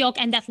Antioch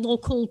and that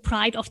local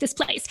pride of this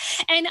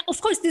place. And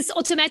of course, this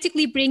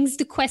automatically brings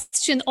the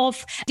question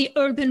of the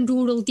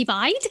urban-rural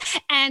divide.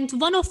 And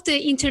one of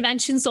the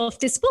interventions of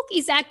this book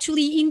is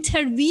actually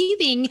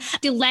interweaving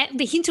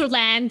the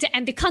hinterland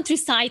and the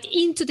countryside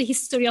into the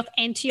history of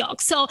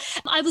Antioch. So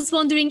I was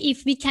wondering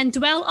if we can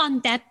dwell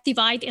on that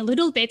divide a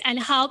little bit and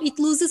how it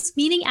loses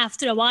meaning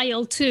after a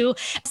while to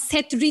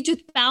set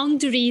rigid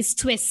boundaries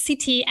to a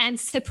city and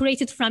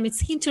separate it from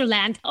its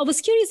hinterland. I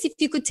was curious if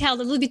you could tell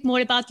a little bit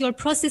more about your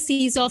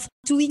processes of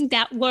doing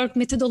that work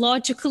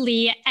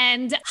methodologically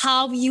and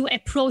how you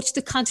approach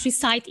the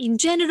countryside in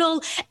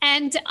general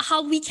and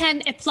how we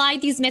can apply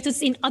these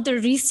methods in other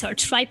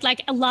research, right?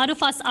 Like a lot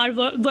of us are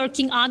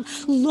working on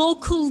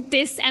local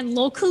this and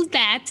local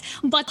that,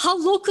 but how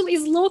local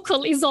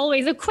is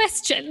always a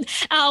question.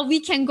 We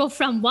can go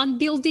from one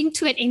building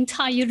to an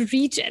entire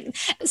region.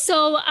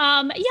 So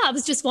I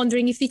was just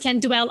wondering if we can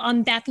dwell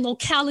on that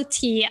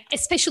locality,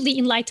 especially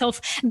in light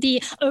of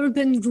the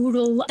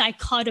urban-rural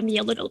dichotomy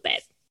a little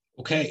bit.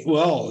 Okay,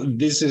 well,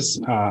 this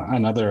is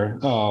another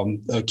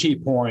key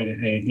point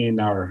in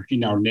our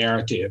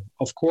narrative.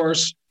 Of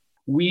course,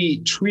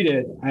 we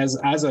treated, as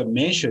I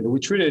mentioned, we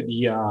treated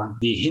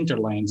the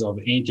hinterlands of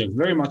Antioch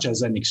very much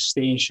as an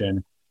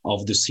extension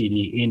of the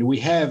city. And we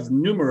have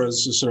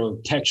numerous sort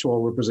of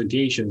textual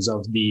representations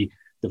of the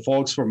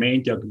folks from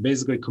Antioch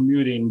basically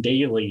commuting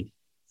daily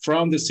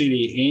from the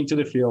city into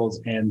the fields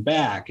and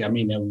back. I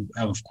mean,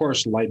 of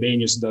course,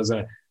 Libanius does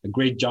a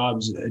great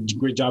job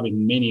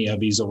in many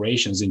of his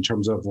orations in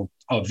terms of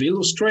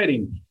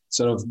illustrating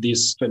sort of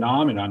this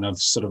phenomenon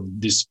of sort of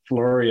this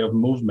flurry of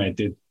movement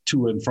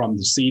to and from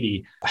the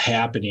city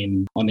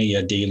happening on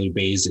a daily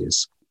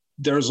basis.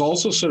 There's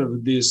also sort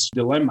of this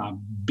dilemma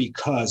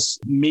because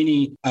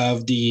many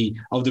of the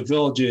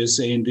villages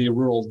in the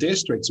rural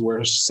districts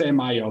were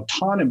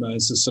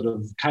semi-autonomous, sort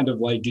of kind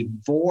of like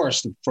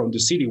divorced from the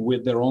city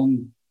with their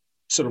own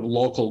sort of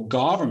local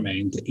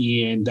government.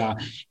 And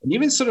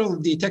even sort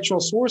of the textual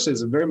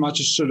sources very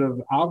much sort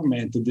of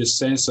augment this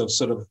sense of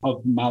sort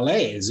of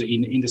malaise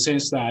in the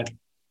sense that,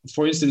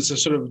 for instance,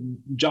 sort of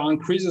John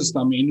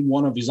Chrysostom in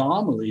one of his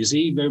homilies,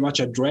 he very much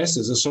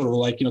addresses a sort of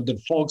like,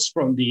 the folks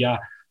from the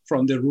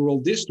rural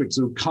districts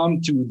who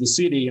come to the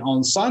city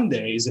on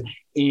Sundays,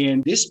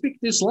 and they speak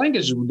this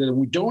language that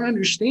we don't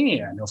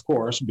understand, of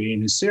course,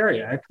 being in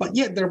Syriac, but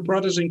yet they're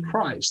brothers in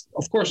Christ.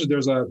 Of course,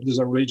 there's a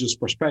religious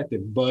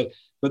perspective, but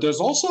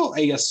there's also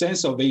a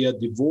sense of a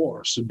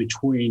divorce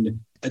between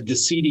the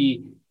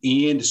city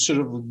and sort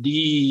of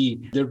the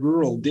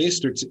rural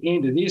districts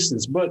in the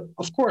distance. But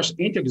of course,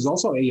 Antioch is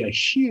also a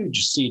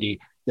huge city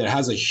that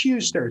has a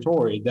huge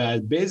territory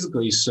that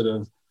basically sort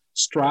of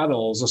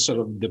straddles a sort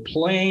of the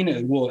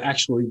plain, well,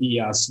 actually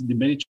the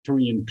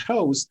Mediterranean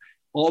coast,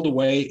 all the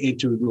way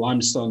into the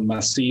limestone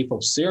massif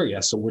of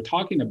Syria. So we're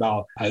talking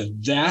about a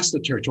vast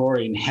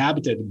territory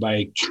inhabited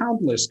by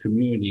countless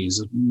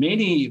communities,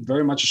 many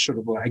very much sort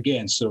of,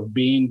 again, sort of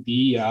being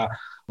the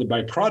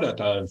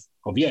byproduct of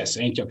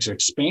Antioch's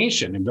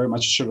expansion and very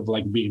much sort of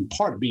like being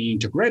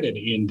integrated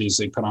in this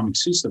economic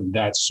system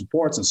that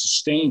supports and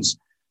sustains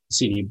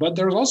city. But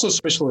there's also,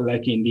 especially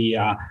like in the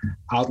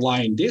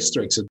outlying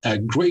districts, a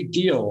great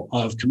deal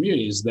of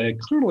communities that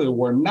clearly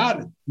were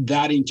not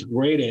that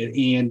integrated.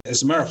 And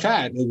as a matter of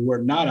fact,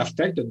 were not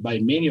affected by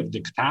many of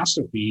the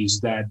catastrophes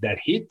that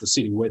hit the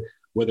city,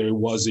 whether it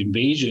was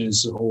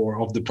invasions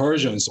or of the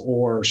Persians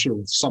or sort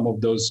of some of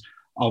those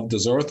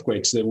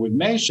earthquakes that we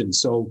mentioned.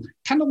 So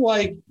kind of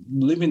like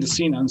leaving the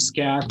scene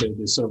unscathed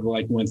is sort of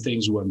like when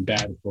things went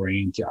bad for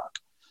Antioch.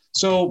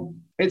 So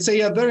it's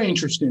a very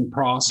interesting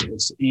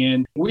process.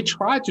 And we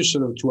try to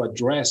sort of to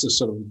address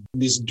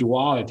this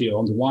duality.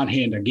 On the one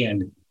hand,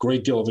 again,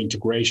 great deal of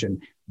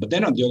integration, but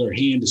then on the other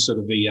hand, sort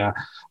of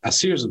a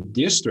series of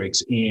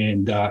districts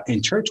and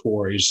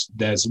territories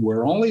that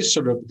were only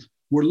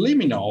were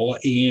liminal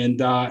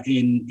and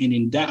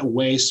in that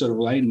way, sort of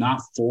like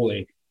not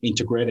fully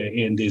integrated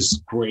in this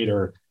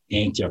greater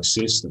Antioch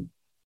system.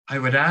 I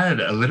would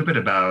add a little bit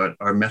about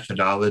our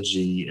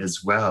methodology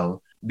as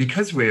well.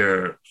 Because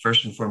we're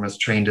first and foremost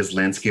trained as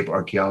landscape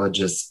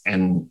archaeologists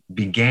and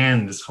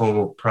began this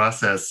whole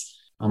process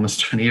almost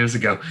 20 years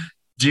ago,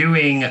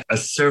 doing a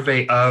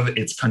survey of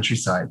its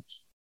countryside.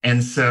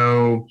 And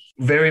so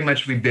very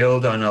much we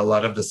build on a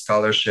lot of the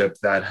scholarship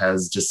that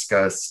has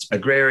discussed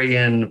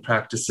agrarian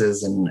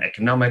practices and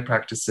economic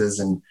practices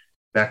and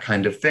that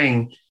kind of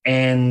thing.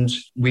 And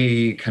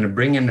we kind of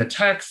bring in the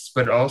text,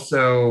 but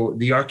also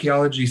the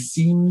archaeology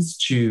seems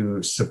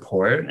to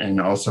support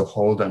and also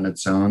hold on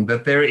its own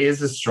that there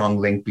is a strong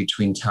link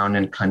between town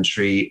and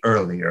country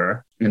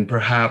earlier. And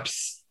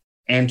perhaps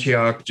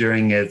Antioch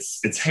during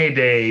its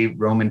heyday,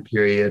 Roman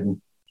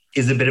period,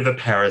 is a bit of a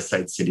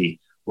parasite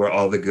city where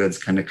all the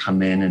goods kind of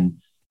come in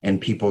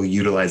and people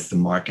utilize the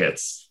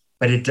markets.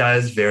 but it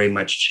does very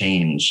much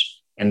change.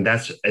 And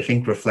that's, I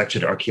think,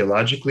 reflected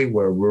archaeologically,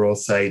 where rural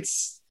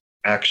sites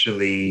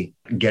actually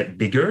get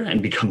bigger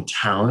and become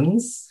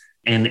towns,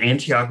 and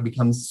Antioch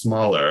becomes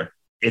smaller.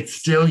 It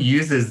still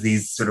uses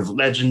these sort of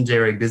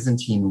legendary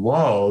Byzantine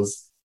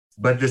walls,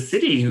 but the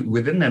city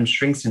within them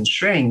shrinks and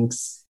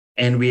shrinks.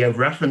 And we have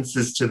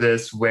references to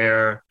this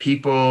where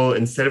people,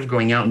 instead of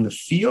going out in the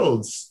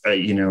fields,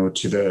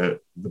 to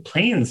the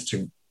plains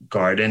to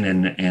garden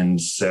and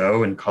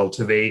sow and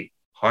cultivate,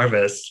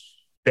 harvest,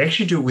 they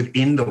actually do it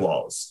within the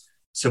walls.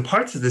 So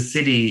parts of the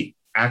city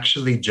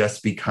actually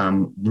just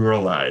become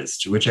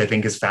ruralized, which I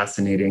think is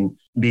fascinating,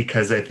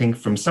 because I think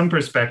from some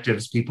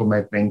perspectives, people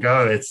might think,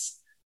 oh,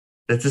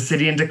 that's a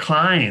city in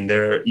decline.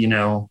 They're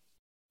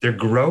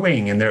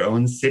growing in their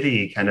own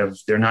city,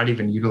 they're not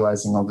even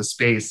utilizing all the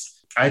space.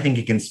 I think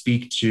it can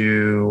speak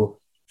to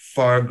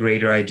far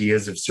greater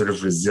ideas of sort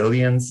of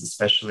resilience,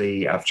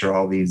 especially after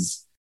all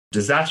these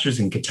disasters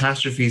and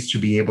catastrophes, to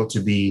be able to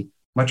be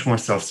much more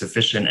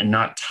self-sufficient and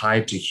not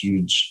tied to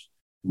huge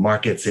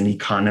markets and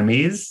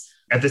economies.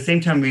 At the same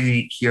time,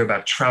 we hear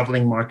about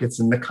traveling markets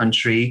in the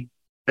country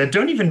that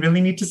don't even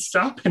really need to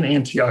stop in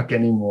Antioch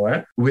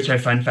anymore, which I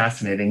find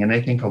fascinating. And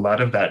I think a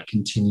lot of that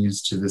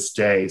continues to this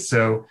day.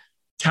 So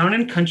town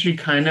and country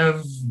kind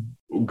of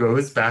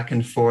goes back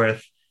and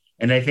forth.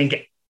 And I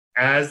think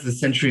as the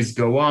centuries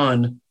go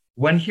on,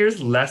 one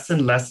hears less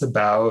and less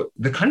about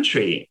the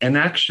country. And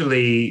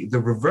actually the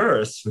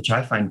reverse, which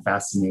I find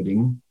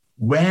fascinating,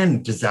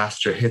 when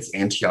disaster hits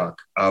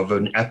Antioch of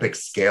an epic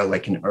scale,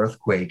 like an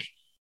earthquake,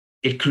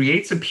 it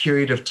creates a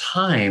period of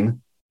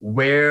time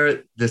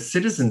where the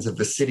citizens of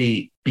the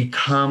city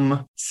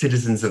become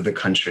citizens of the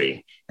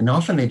country. And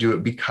often they do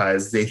it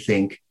because they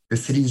think the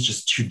city is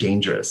just too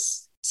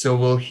dangerous. So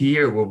we'll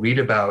read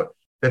about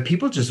that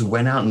people just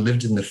went out and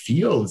lived in the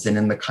fields and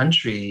in the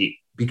country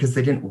because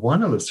they didn't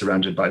want to live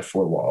surrounded by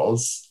four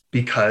walls,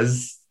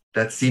 because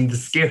that seemed the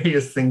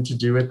scariest thing to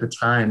do at the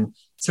time.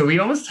 So we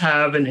almost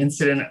have an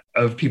incident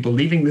of people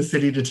leaving the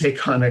city to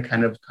take on a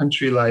kind of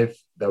country life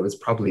that was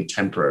probably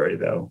temporary,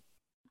 though.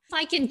 If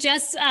I can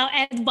just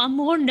add one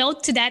more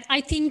note to that, I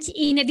think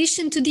in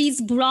addition to these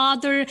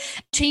broader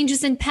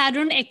changes in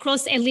pattern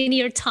across a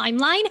linear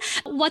timeline,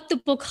 what the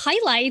book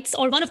highlights,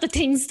 or one of the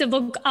things the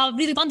book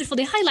really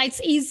wonderfully highlights,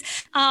 is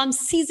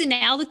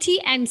seasonality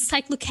and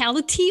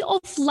cyclicality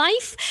of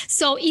life.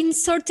 So in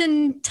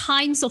certain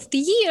times of the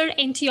year,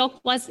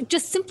 Antioch was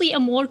just simply a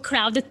more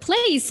crowded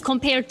place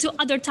compared to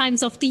other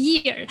times of the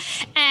year.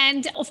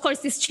 And of course,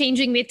 this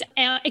changing with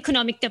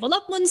economic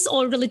developments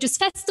or religious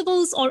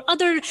festivals or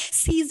other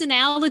seasonalities.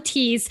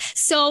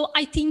 So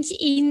I think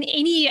in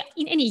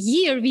any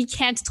year, we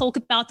can't talk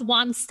about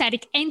one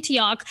static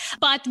Antioch,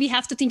 but we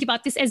have to think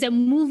about this as a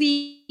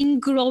moving,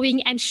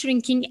 growing, and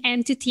shrinking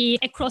entity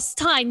across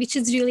time, which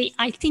is really,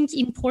 I think,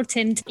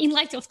 important. In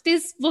light of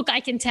this book, I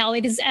can tell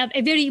it is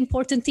a very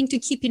important thing to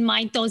keep in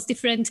mind, those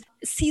different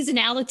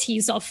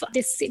seasonalities of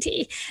this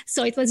city.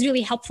 So it was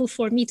really helpful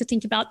for me to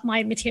think about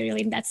my material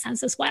in that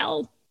sense as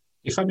well.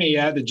 If I may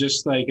add,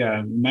 just like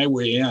my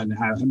way in,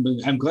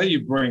 I'm glad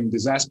you bring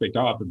this aspect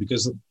up,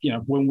 because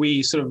when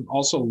we sort of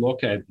also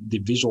look at the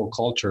visual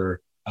culture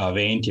of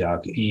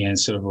Antioch and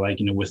sort of like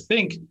we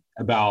think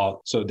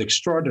about sort of the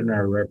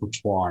extraordinary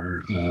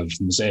repertoire of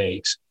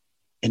mosaics,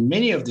 and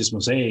many of these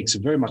mosaics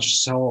very much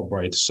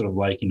celebrate sort of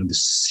like the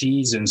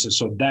seasons.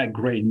 So that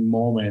great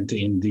moment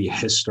in the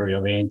history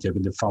of Antioch,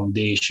 the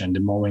foundation, the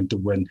moment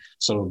when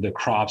sort of the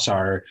crops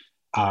are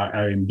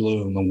in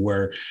bloom, and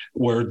where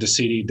the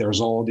city, there's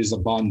all this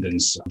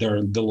abundance.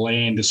 The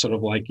land is sort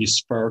of like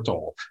is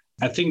fertile.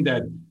 I think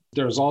that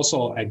there's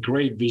also a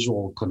great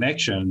visual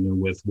connection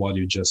with what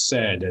you just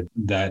said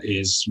that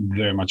is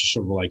very much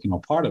sort of like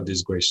part of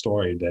this great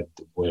story that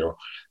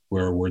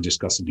we're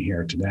discussing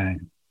here today.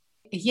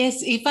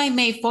 Yes, if I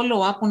may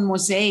follow up on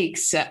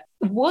mosaics,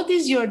 what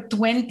is your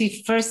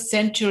 21st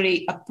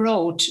century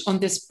approach on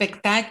the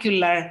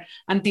spectacular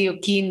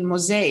Antiochian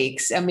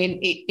mosaics? I mean,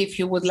 if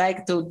you would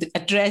like to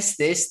address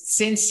this,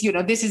 since,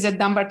 this is a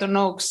Dumbarton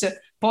Oaks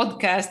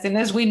podcast, and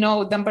as we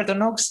know,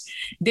 Dumbarton Oaks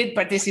did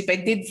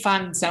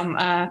fund some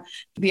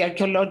the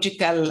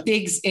archaeological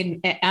digs in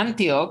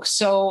Antioch.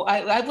 So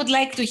I would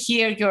like to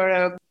hear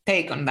your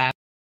take on that.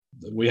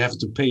 We have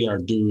to pay our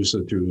dues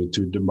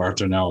to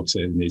Dumbarton Oaks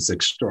and its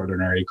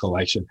extraordinary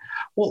collection.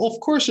 Well, of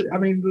course, I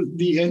mean,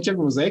 the Antioch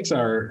mosaics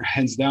are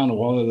hands down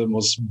one of the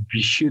most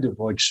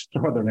beautiful,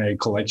 extraordinary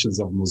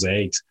collections of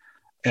mosaics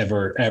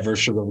ever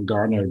sort of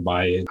garnered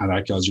by an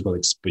archaeological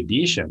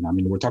expedition. I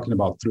mean, we're talking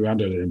about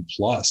 300 and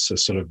plus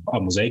sort of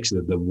mosaics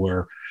that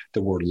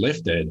were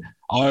lifted.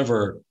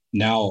 However,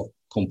 now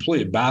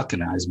completely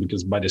balkanized,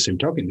 because by the same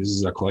token, this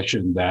is a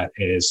collection that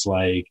is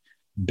like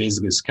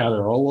basically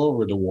scattered all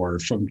over the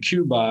world, from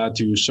Cuba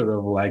to sort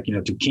of like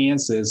to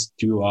Kansas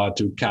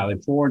to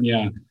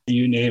California,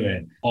 you name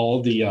it.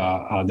 All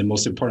the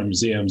most important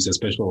museums,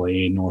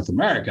 especially in North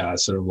America,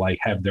 sort of like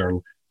have their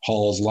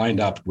halls lined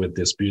up with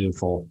this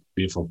beautiful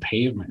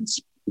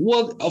pavements.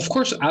 Well, of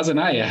course, Az and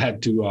I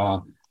had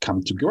to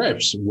come to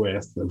grips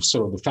with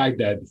sort of the fact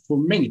that for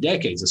many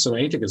decades, so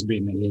Antioch has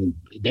been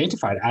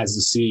identified as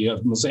the city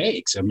of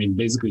mosaics. I mean,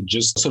 basically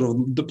just sort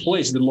of the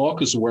place, the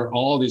locus where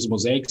all these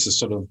mosaics are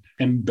sort of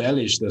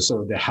embellished the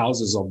sort of the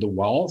houses of the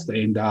wealth.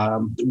 And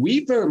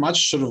we very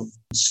much sort of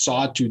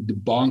sought to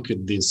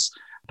debunk this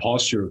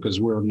posture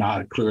because we're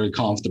not clearly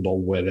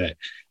comfortable with it.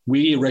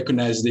 We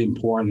recognize the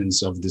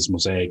importance of these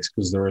mosaics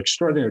because they're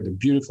extraordinary, they're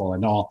beautiful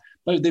and all,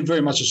 but they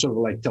very much sort of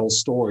like tell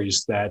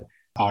stories that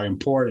are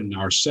important,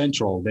 are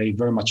central. They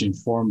very much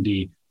inform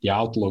the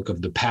outlook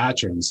of the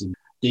patrons.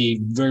 They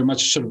very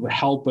much sort of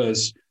help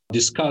us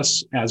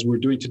discuss, as we're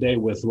doing today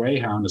with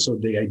Rayhan, so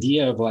the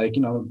idea of like,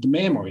 the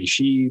memory.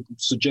 She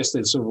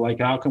suggested sort of like,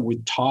 how can we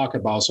talk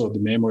about sort of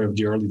the memory of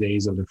the early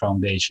days of the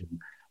foundation?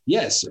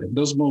 Yes,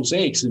 those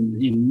mosaics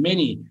in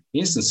many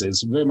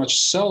instances very much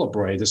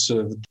celebrate the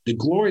sort of the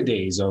glory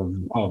days of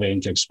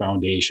Antioch's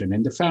foundation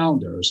and the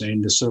founders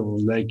and the sort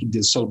of like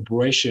the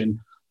celebration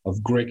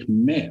of Greek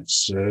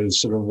myths,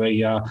 sort of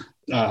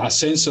a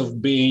sense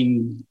of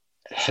being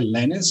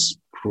Hellenist,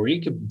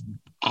 Greek,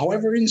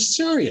 however, in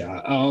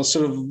Syria,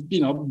 sort of,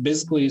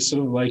 basically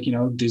sort of like,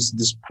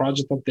 this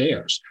project of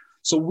theirs.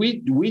 So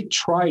we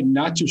try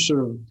not to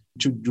sort of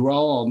to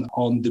dwell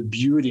on the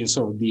beauty and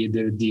sort of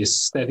the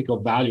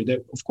aesthetical value that,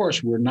 of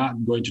course, we're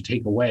not going to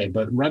take away,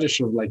 but rather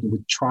sort of like we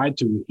try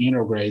to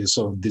integrate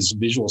sort of these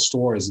visual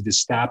stories,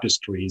 these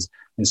tapestries,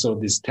 and sort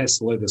of these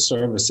tessellated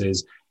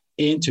services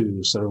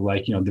into sort of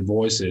like, the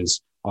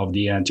voices of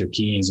the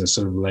Antiochians and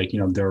sort of like,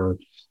 their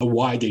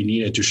why they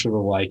needed to sort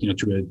of like,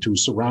 to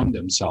surround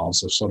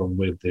themselves sort of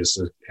with this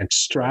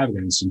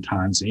extravagant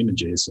sometimes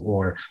images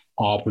or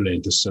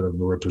opulent sort of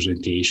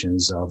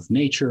representations of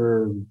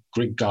nature,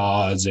 Greek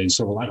gods, and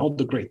sort of like all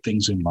the great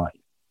things in life.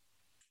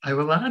 I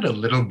will add a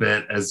little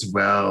bit as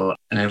well,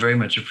 and I very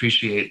much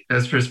appreciate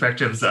those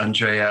perspectives,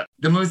 Andrea.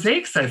 The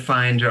mosaics I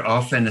find are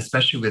often,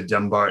 especially with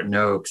Dumbarton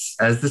Oaks,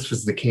 as this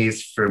was the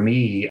case for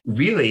me,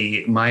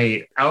 really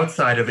my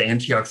outside of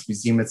Antioch's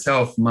museum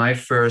itself, my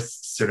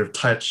first sort of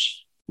touch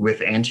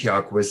with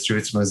Antioch was through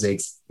its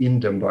mosaics in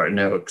Dumbarton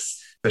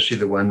Oaks, especially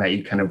the one that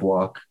you kind of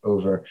walk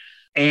over.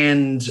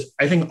 And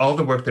I think all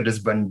the work that has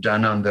been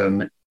done on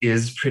them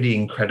is pretty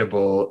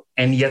incredible,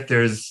 and yet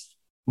there's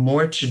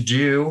more to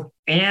do.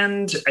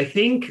 And I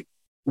think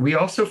we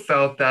also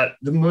felt that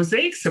the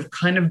mosaics have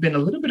kind of been a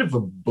little bit of a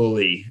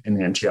bully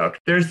in Antioch.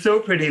 They're so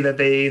pretty that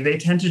they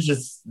tend to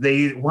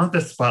they want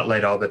the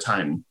spotlight all the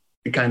time.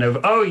 It kind of,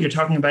 oh, you're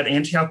talking about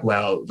Antioch?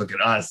 Well, look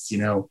at us,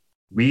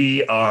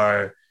 we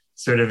are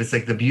sort of, it's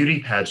like the beauty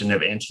pageant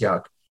of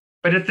Antioch.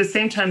 But at the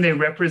same time, they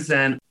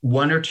represent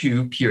one or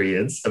two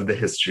periods of the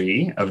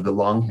history, of the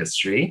long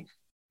history.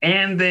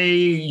 And they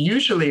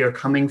usually are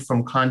coming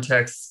from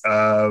contexts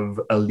of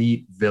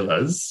elite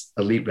villas,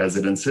 elite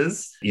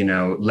residences,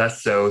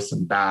 less so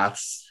some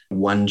baths,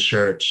 one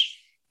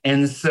church.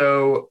 And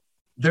so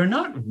they're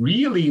not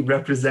really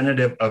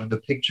representative of the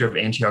picture of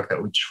Antioch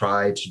that we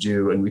try to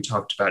do. And we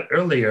talked about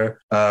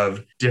earlier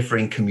of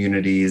differing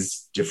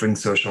communities, differing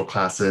social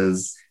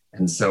classes,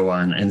 and so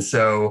on. And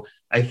so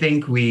I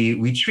think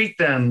we treat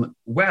them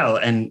well,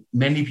 and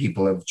many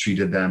people have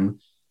treated them,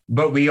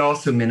 but we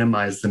also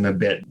minimize them a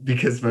bit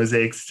because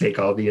mosaics take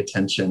all the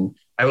attention.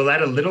 I will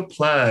add a little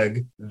plug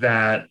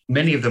that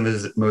many of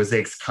the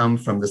mosaics come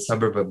from the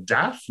suburb of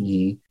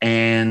Daphne,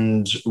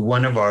 and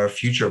one of our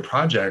future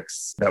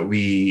projects that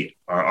we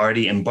are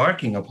already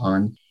embarking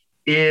upon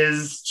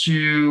is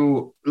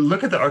to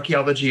look at the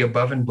archaeology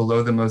above and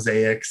below the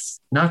mosaics,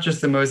 not just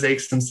the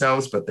mosaics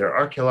themselves, but their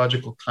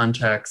archaeological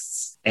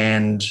contexts,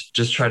 and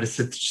just try to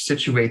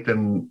situate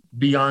them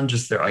beyond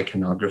just their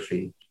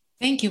iconography.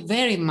 Thank you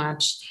very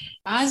much.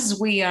 As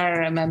we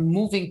are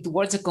moving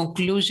towards a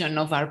conclusion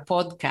of our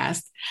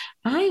podcast,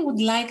 I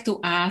would like to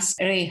ask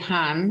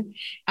Rayhan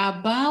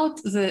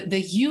about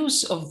the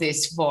use of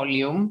this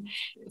volume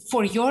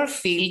for your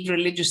field,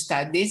 religious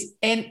studies,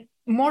 and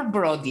more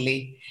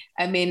broadly.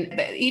 I mean,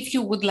 if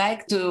you would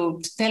like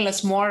to tell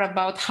us more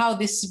about how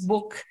this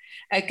book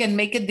can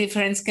make a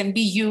difference, can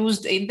be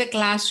used in the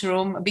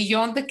classroom,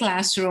 beyond the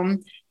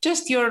classroom,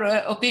 just your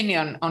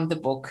opinion on the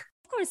book.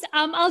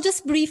 I'll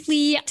just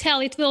briefly tell.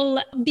 It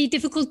will be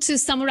difficult to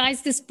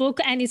summarize this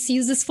book and its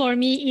uses for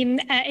me in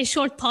a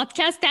short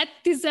podcast that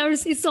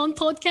deserves its own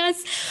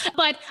podcast,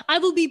 but I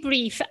will be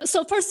brief.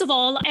 So first of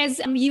all, as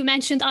you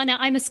mentioned, Anna,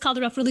 I'm a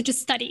scholar of religious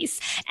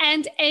studies,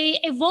 and a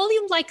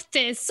volume like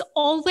this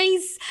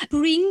always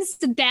brings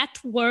that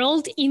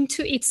world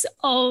into its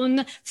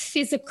own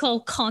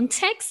physical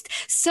context.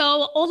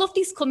 So all of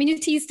these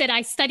communities that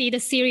I study, the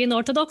Syrian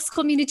Orthodox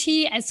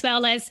community, as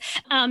well as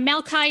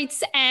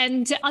Melkites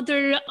and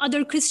other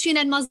Christian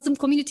and Muslim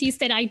communities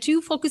that I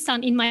do focus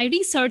on in my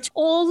research,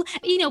 all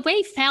in a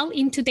way fell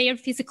into their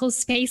physical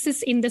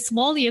spaces in this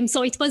volume.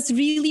 So it was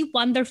really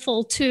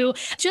wonderful to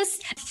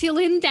just fill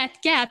in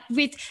that gap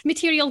with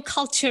material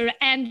culture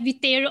and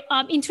with their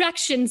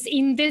interactions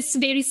in this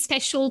very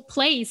special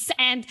place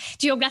and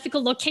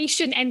geographical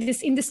location and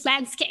in this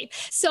landscape.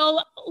 So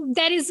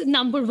that is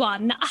number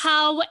one,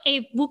 how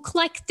a book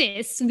like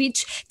this,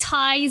 which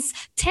ties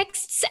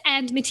texts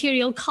and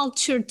material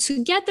culture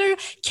together,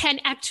 can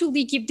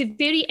actually give the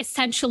very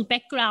essential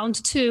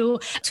background to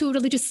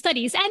religious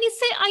studies. And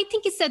I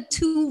think it's a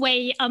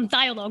two-way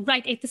dialogue,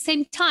 right? At the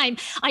same time,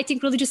 I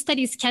think religious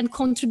studies can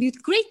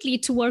contribute greatly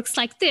to works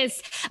like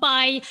this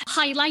by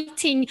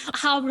highlighting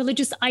how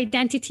religious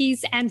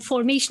identities and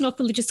formation of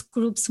religious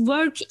groups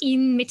work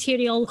in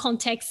material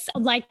contexts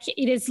like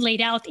it is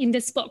laid out in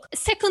this book.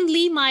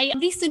 Secondly, my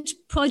research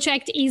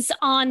project is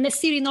on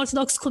Syrian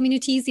Orthodox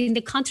communities in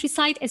the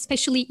countryside,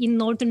 especially in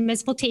northern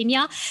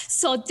Mesopotamia.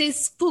 So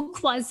this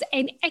book was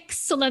an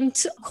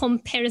excellent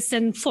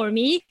comparison for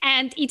me,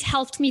 and it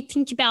helped me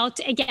think about,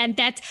 again,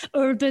 that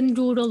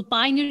urban-rural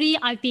binary.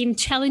 I've been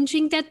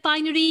challenging that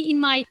binary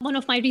in one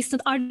of my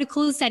recent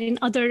articles and in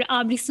other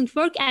recent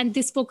work, and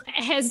this book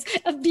has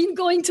been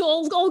going to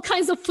all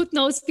kinds of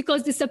footnotes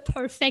because it's a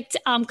perfect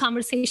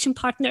conversation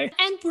partner.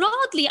 And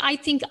broadly, I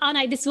think,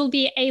 Anna, this will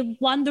be a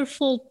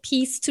wonderful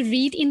piece to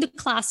read in the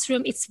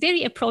classroom. It's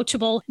very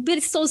approachable, but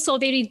it's also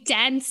very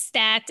dense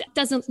that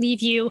doesn't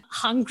leave you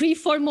hungry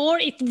for more.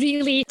 It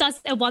really does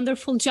a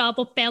wonderful job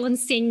of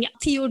balancing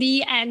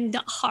theory and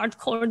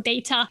hardcore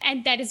data.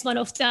 And that is one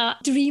of the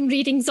dream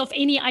readings of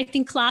any, I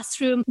think,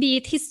 classroom, be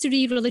it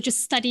history, religious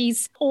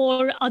studies,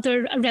 or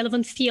other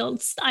relevant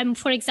fields. I'm,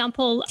 for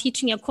example,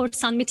 teaching a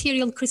course on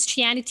material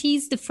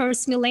Christianities, the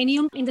first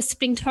millennium, in the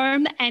spring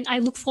term. And I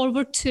look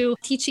forward to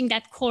teaching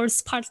that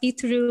course partly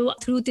through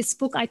this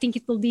book. I think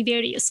it will be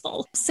very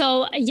useful.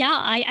 So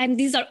and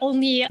these are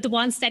only the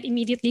ones that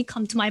immediately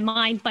come to my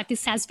mind, but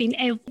this has been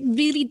a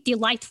really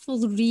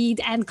delightful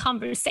read and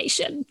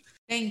conversation.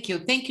 Thank you.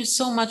 Thank you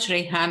so much,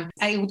 Reyhan.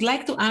 I would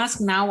like to ask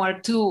now our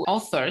two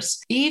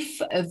authors if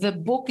the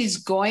book is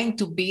going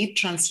to be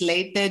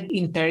translated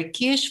in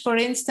Turkish, for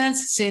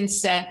instance,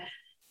 since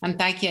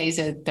Antakya is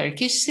a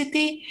Turkish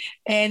city.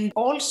 And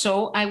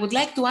also, I would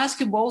like to ask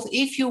you both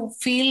if you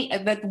feel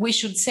that we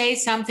should say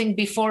something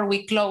before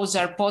we close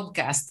our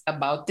podcast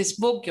about this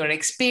book, your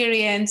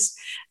experience,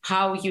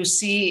 how you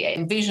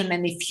envision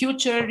any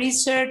future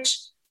research.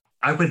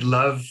 I would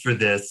love for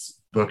this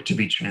book to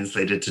be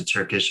translated to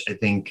Turkish. I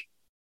think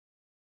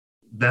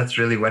that's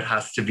really what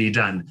has to be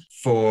done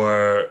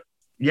for,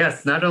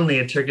 yes, not only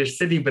a Turkish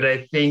city, but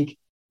I think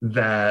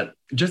that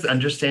just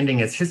understanding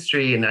its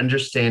history and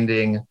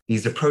understanding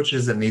these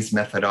approaches and these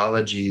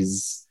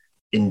methodologies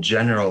in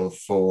general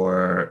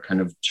for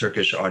kind of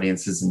Turkish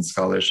audiences and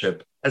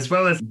scholarship, as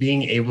well as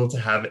being able to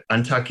have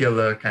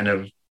Antakyalı kind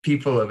of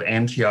people of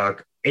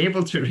Antioch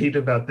able to read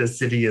about this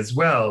city as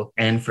well,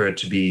 and for it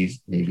to be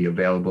maybe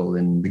available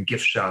in the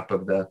gift shop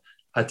of the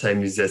Hatay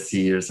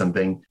Müzesi or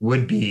something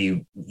would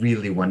be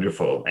really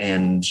wonderful.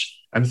 And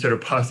I'm sort of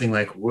pausing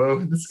like, whoa,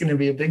 this is going to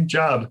be a big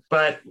job,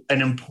 but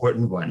an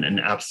important one, an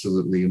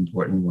absolutely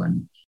important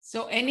one.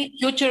 So any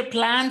future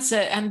plans,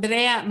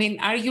 Andrea? I mean,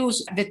 are you,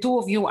 the two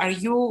of you, are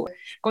you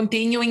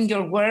continuing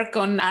your work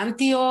on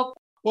Antioch?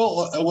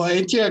 Well,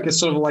 Antioch is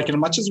sort of like, as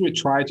much as we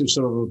try to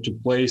sort of to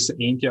place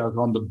Antioch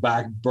on the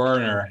back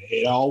burner,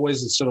 it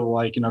always is sort of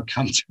like,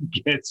 comes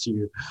to get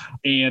you.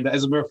 And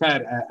as a matter of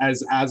fact,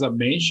 as I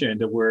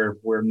mentioned,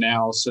 we're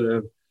now sort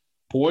of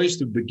poised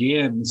to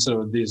begin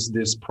sort of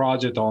this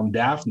project on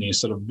Daphne,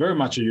 sort of very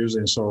much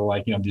using sort of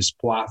like, this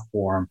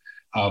platform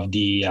of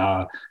the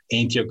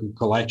Antioch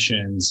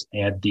collections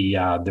at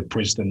the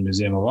Princeton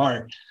Museum of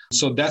Art.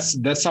 So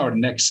that's our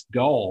next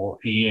goal.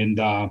 And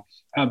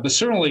but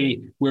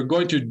certainly we're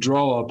going to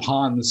draw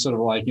upon sort of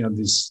like,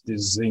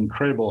 this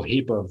incredible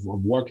heap of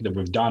work that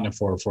we've done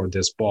for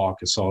this book.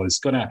 So it's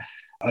going to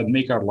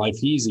make our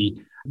life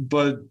easy.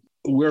 But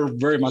we're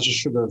very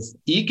much sort of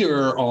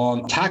eager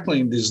on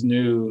tackling this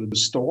new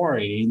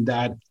story, in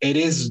that it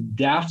is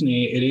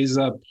Daphne. It is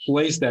a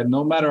place that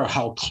no matter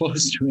how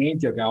close to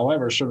Antioch,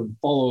 however, sort of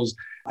follows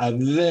a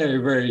very,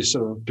 very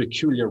sort of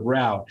peculiar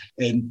route.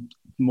 And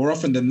more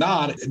often than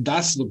not,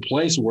 that's the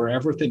place where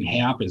everything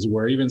happens,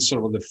 where even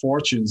sort of the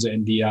fortunes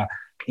and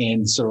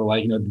and sort of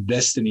like, the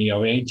destiny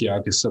of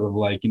Antioch is sort of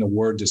like,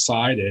 were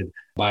decided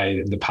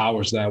by the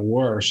powers that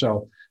were.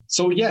 So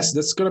yes,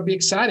 that's going to be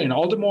exciting.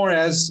 All the more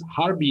as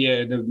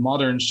Harbiye, the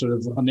modern sort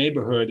of a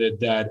neighborhood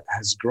that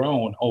has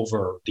grown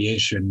over the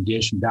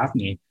ancient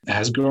Daphne,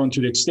 has grown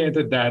to the extent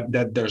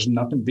that there's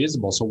nothing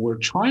visible. So we're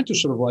trying to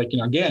sort of like,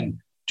 again,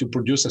 to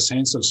produce a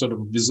sense of sort of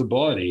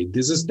visibility.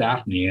 This is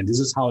Daphne, and this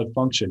is how it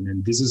functioned,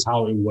 and this is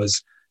how it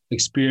was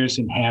experienced,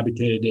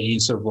 inhabited,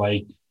 and sort of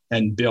like,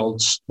 and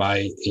built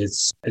by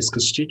its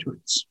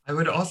constituents. I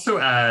would also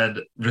add,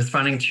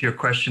 responding to your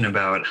question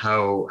about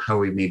how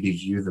we maybe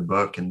view the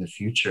book in the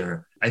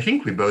future, I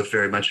think we both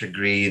very much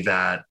agree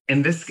that,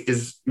 and this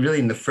is really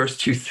in the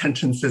first two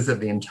sentences of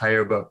the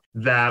entire book,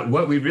 that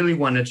what we really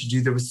wanted to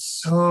do, there was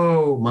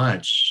so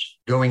much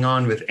going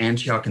on with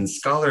Antiochian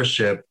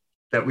scholarship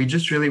that we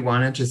just really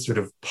wanted to sort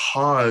of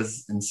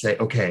pause and say,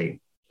 okay,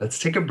 let's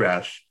take a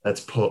breath. Let's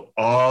pull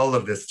all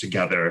of this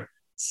together,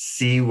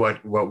 see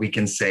what we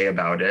can say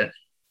about it.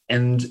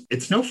 And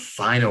it's no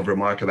final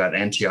remark about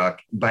Antioch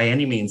by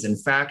any means. In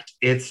fact,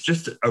 it's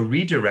just a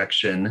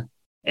redirection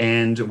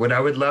And what I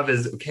would love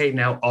is, okay,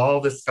 now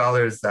all the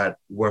scholars that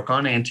work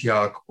on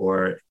Antioch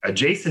or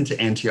adjacent to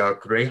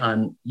Antioch,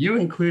 Rehan, you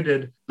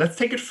included, let's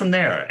take it from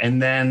there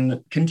and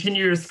then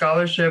continue your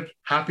scholarship.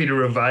 Happy to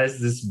revise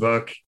this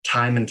book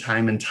time and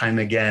time and time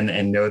again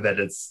and know that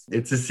it's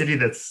a city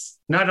that's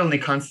not only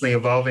constantly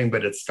evolving,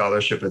 but its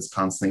scholarship is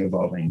constantly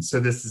evolving. So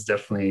this is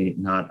definitely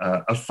not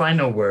a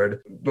final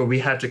word, but we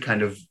had to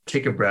kind of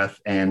take a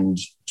breath and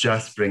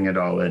just bring it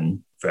all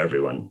in for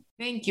everyone.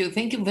 Thank you.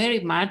 Thank you very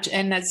much.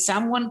 And as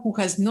someone who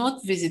has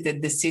not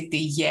visited the city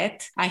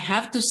yet, I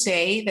have to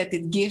say that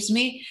it gives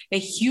me a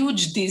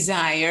huge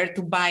desire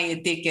to buy a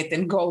ticket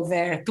and go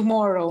there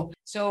tomorrow.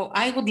 So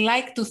I would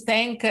like to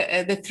thank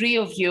the three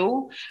of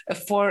you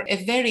for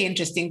a very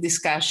interesting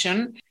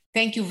discussion.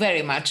 Thank you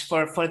very much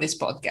for this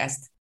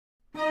podcast.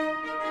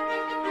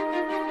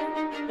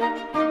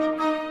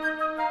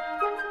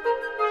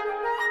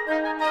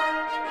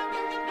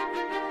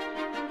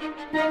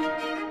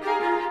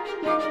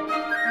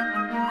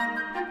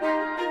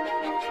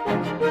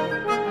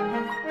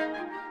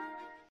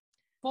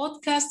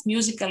 Podcast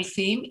musical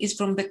theme is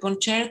from the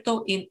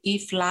Concerto in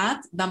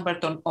E-flat,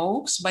 Dumbarton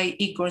Oaks by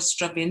Igor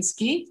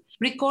Stravinsky,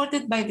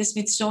 recorded by the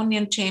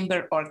Smithsonian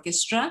Chamber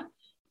Orchestra,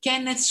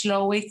 Kenneth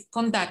Slowick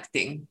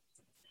conducting.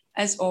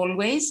 As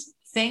always,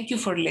 thank you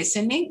for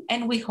listening,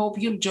 and we hope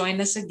you'll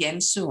join us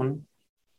again soon.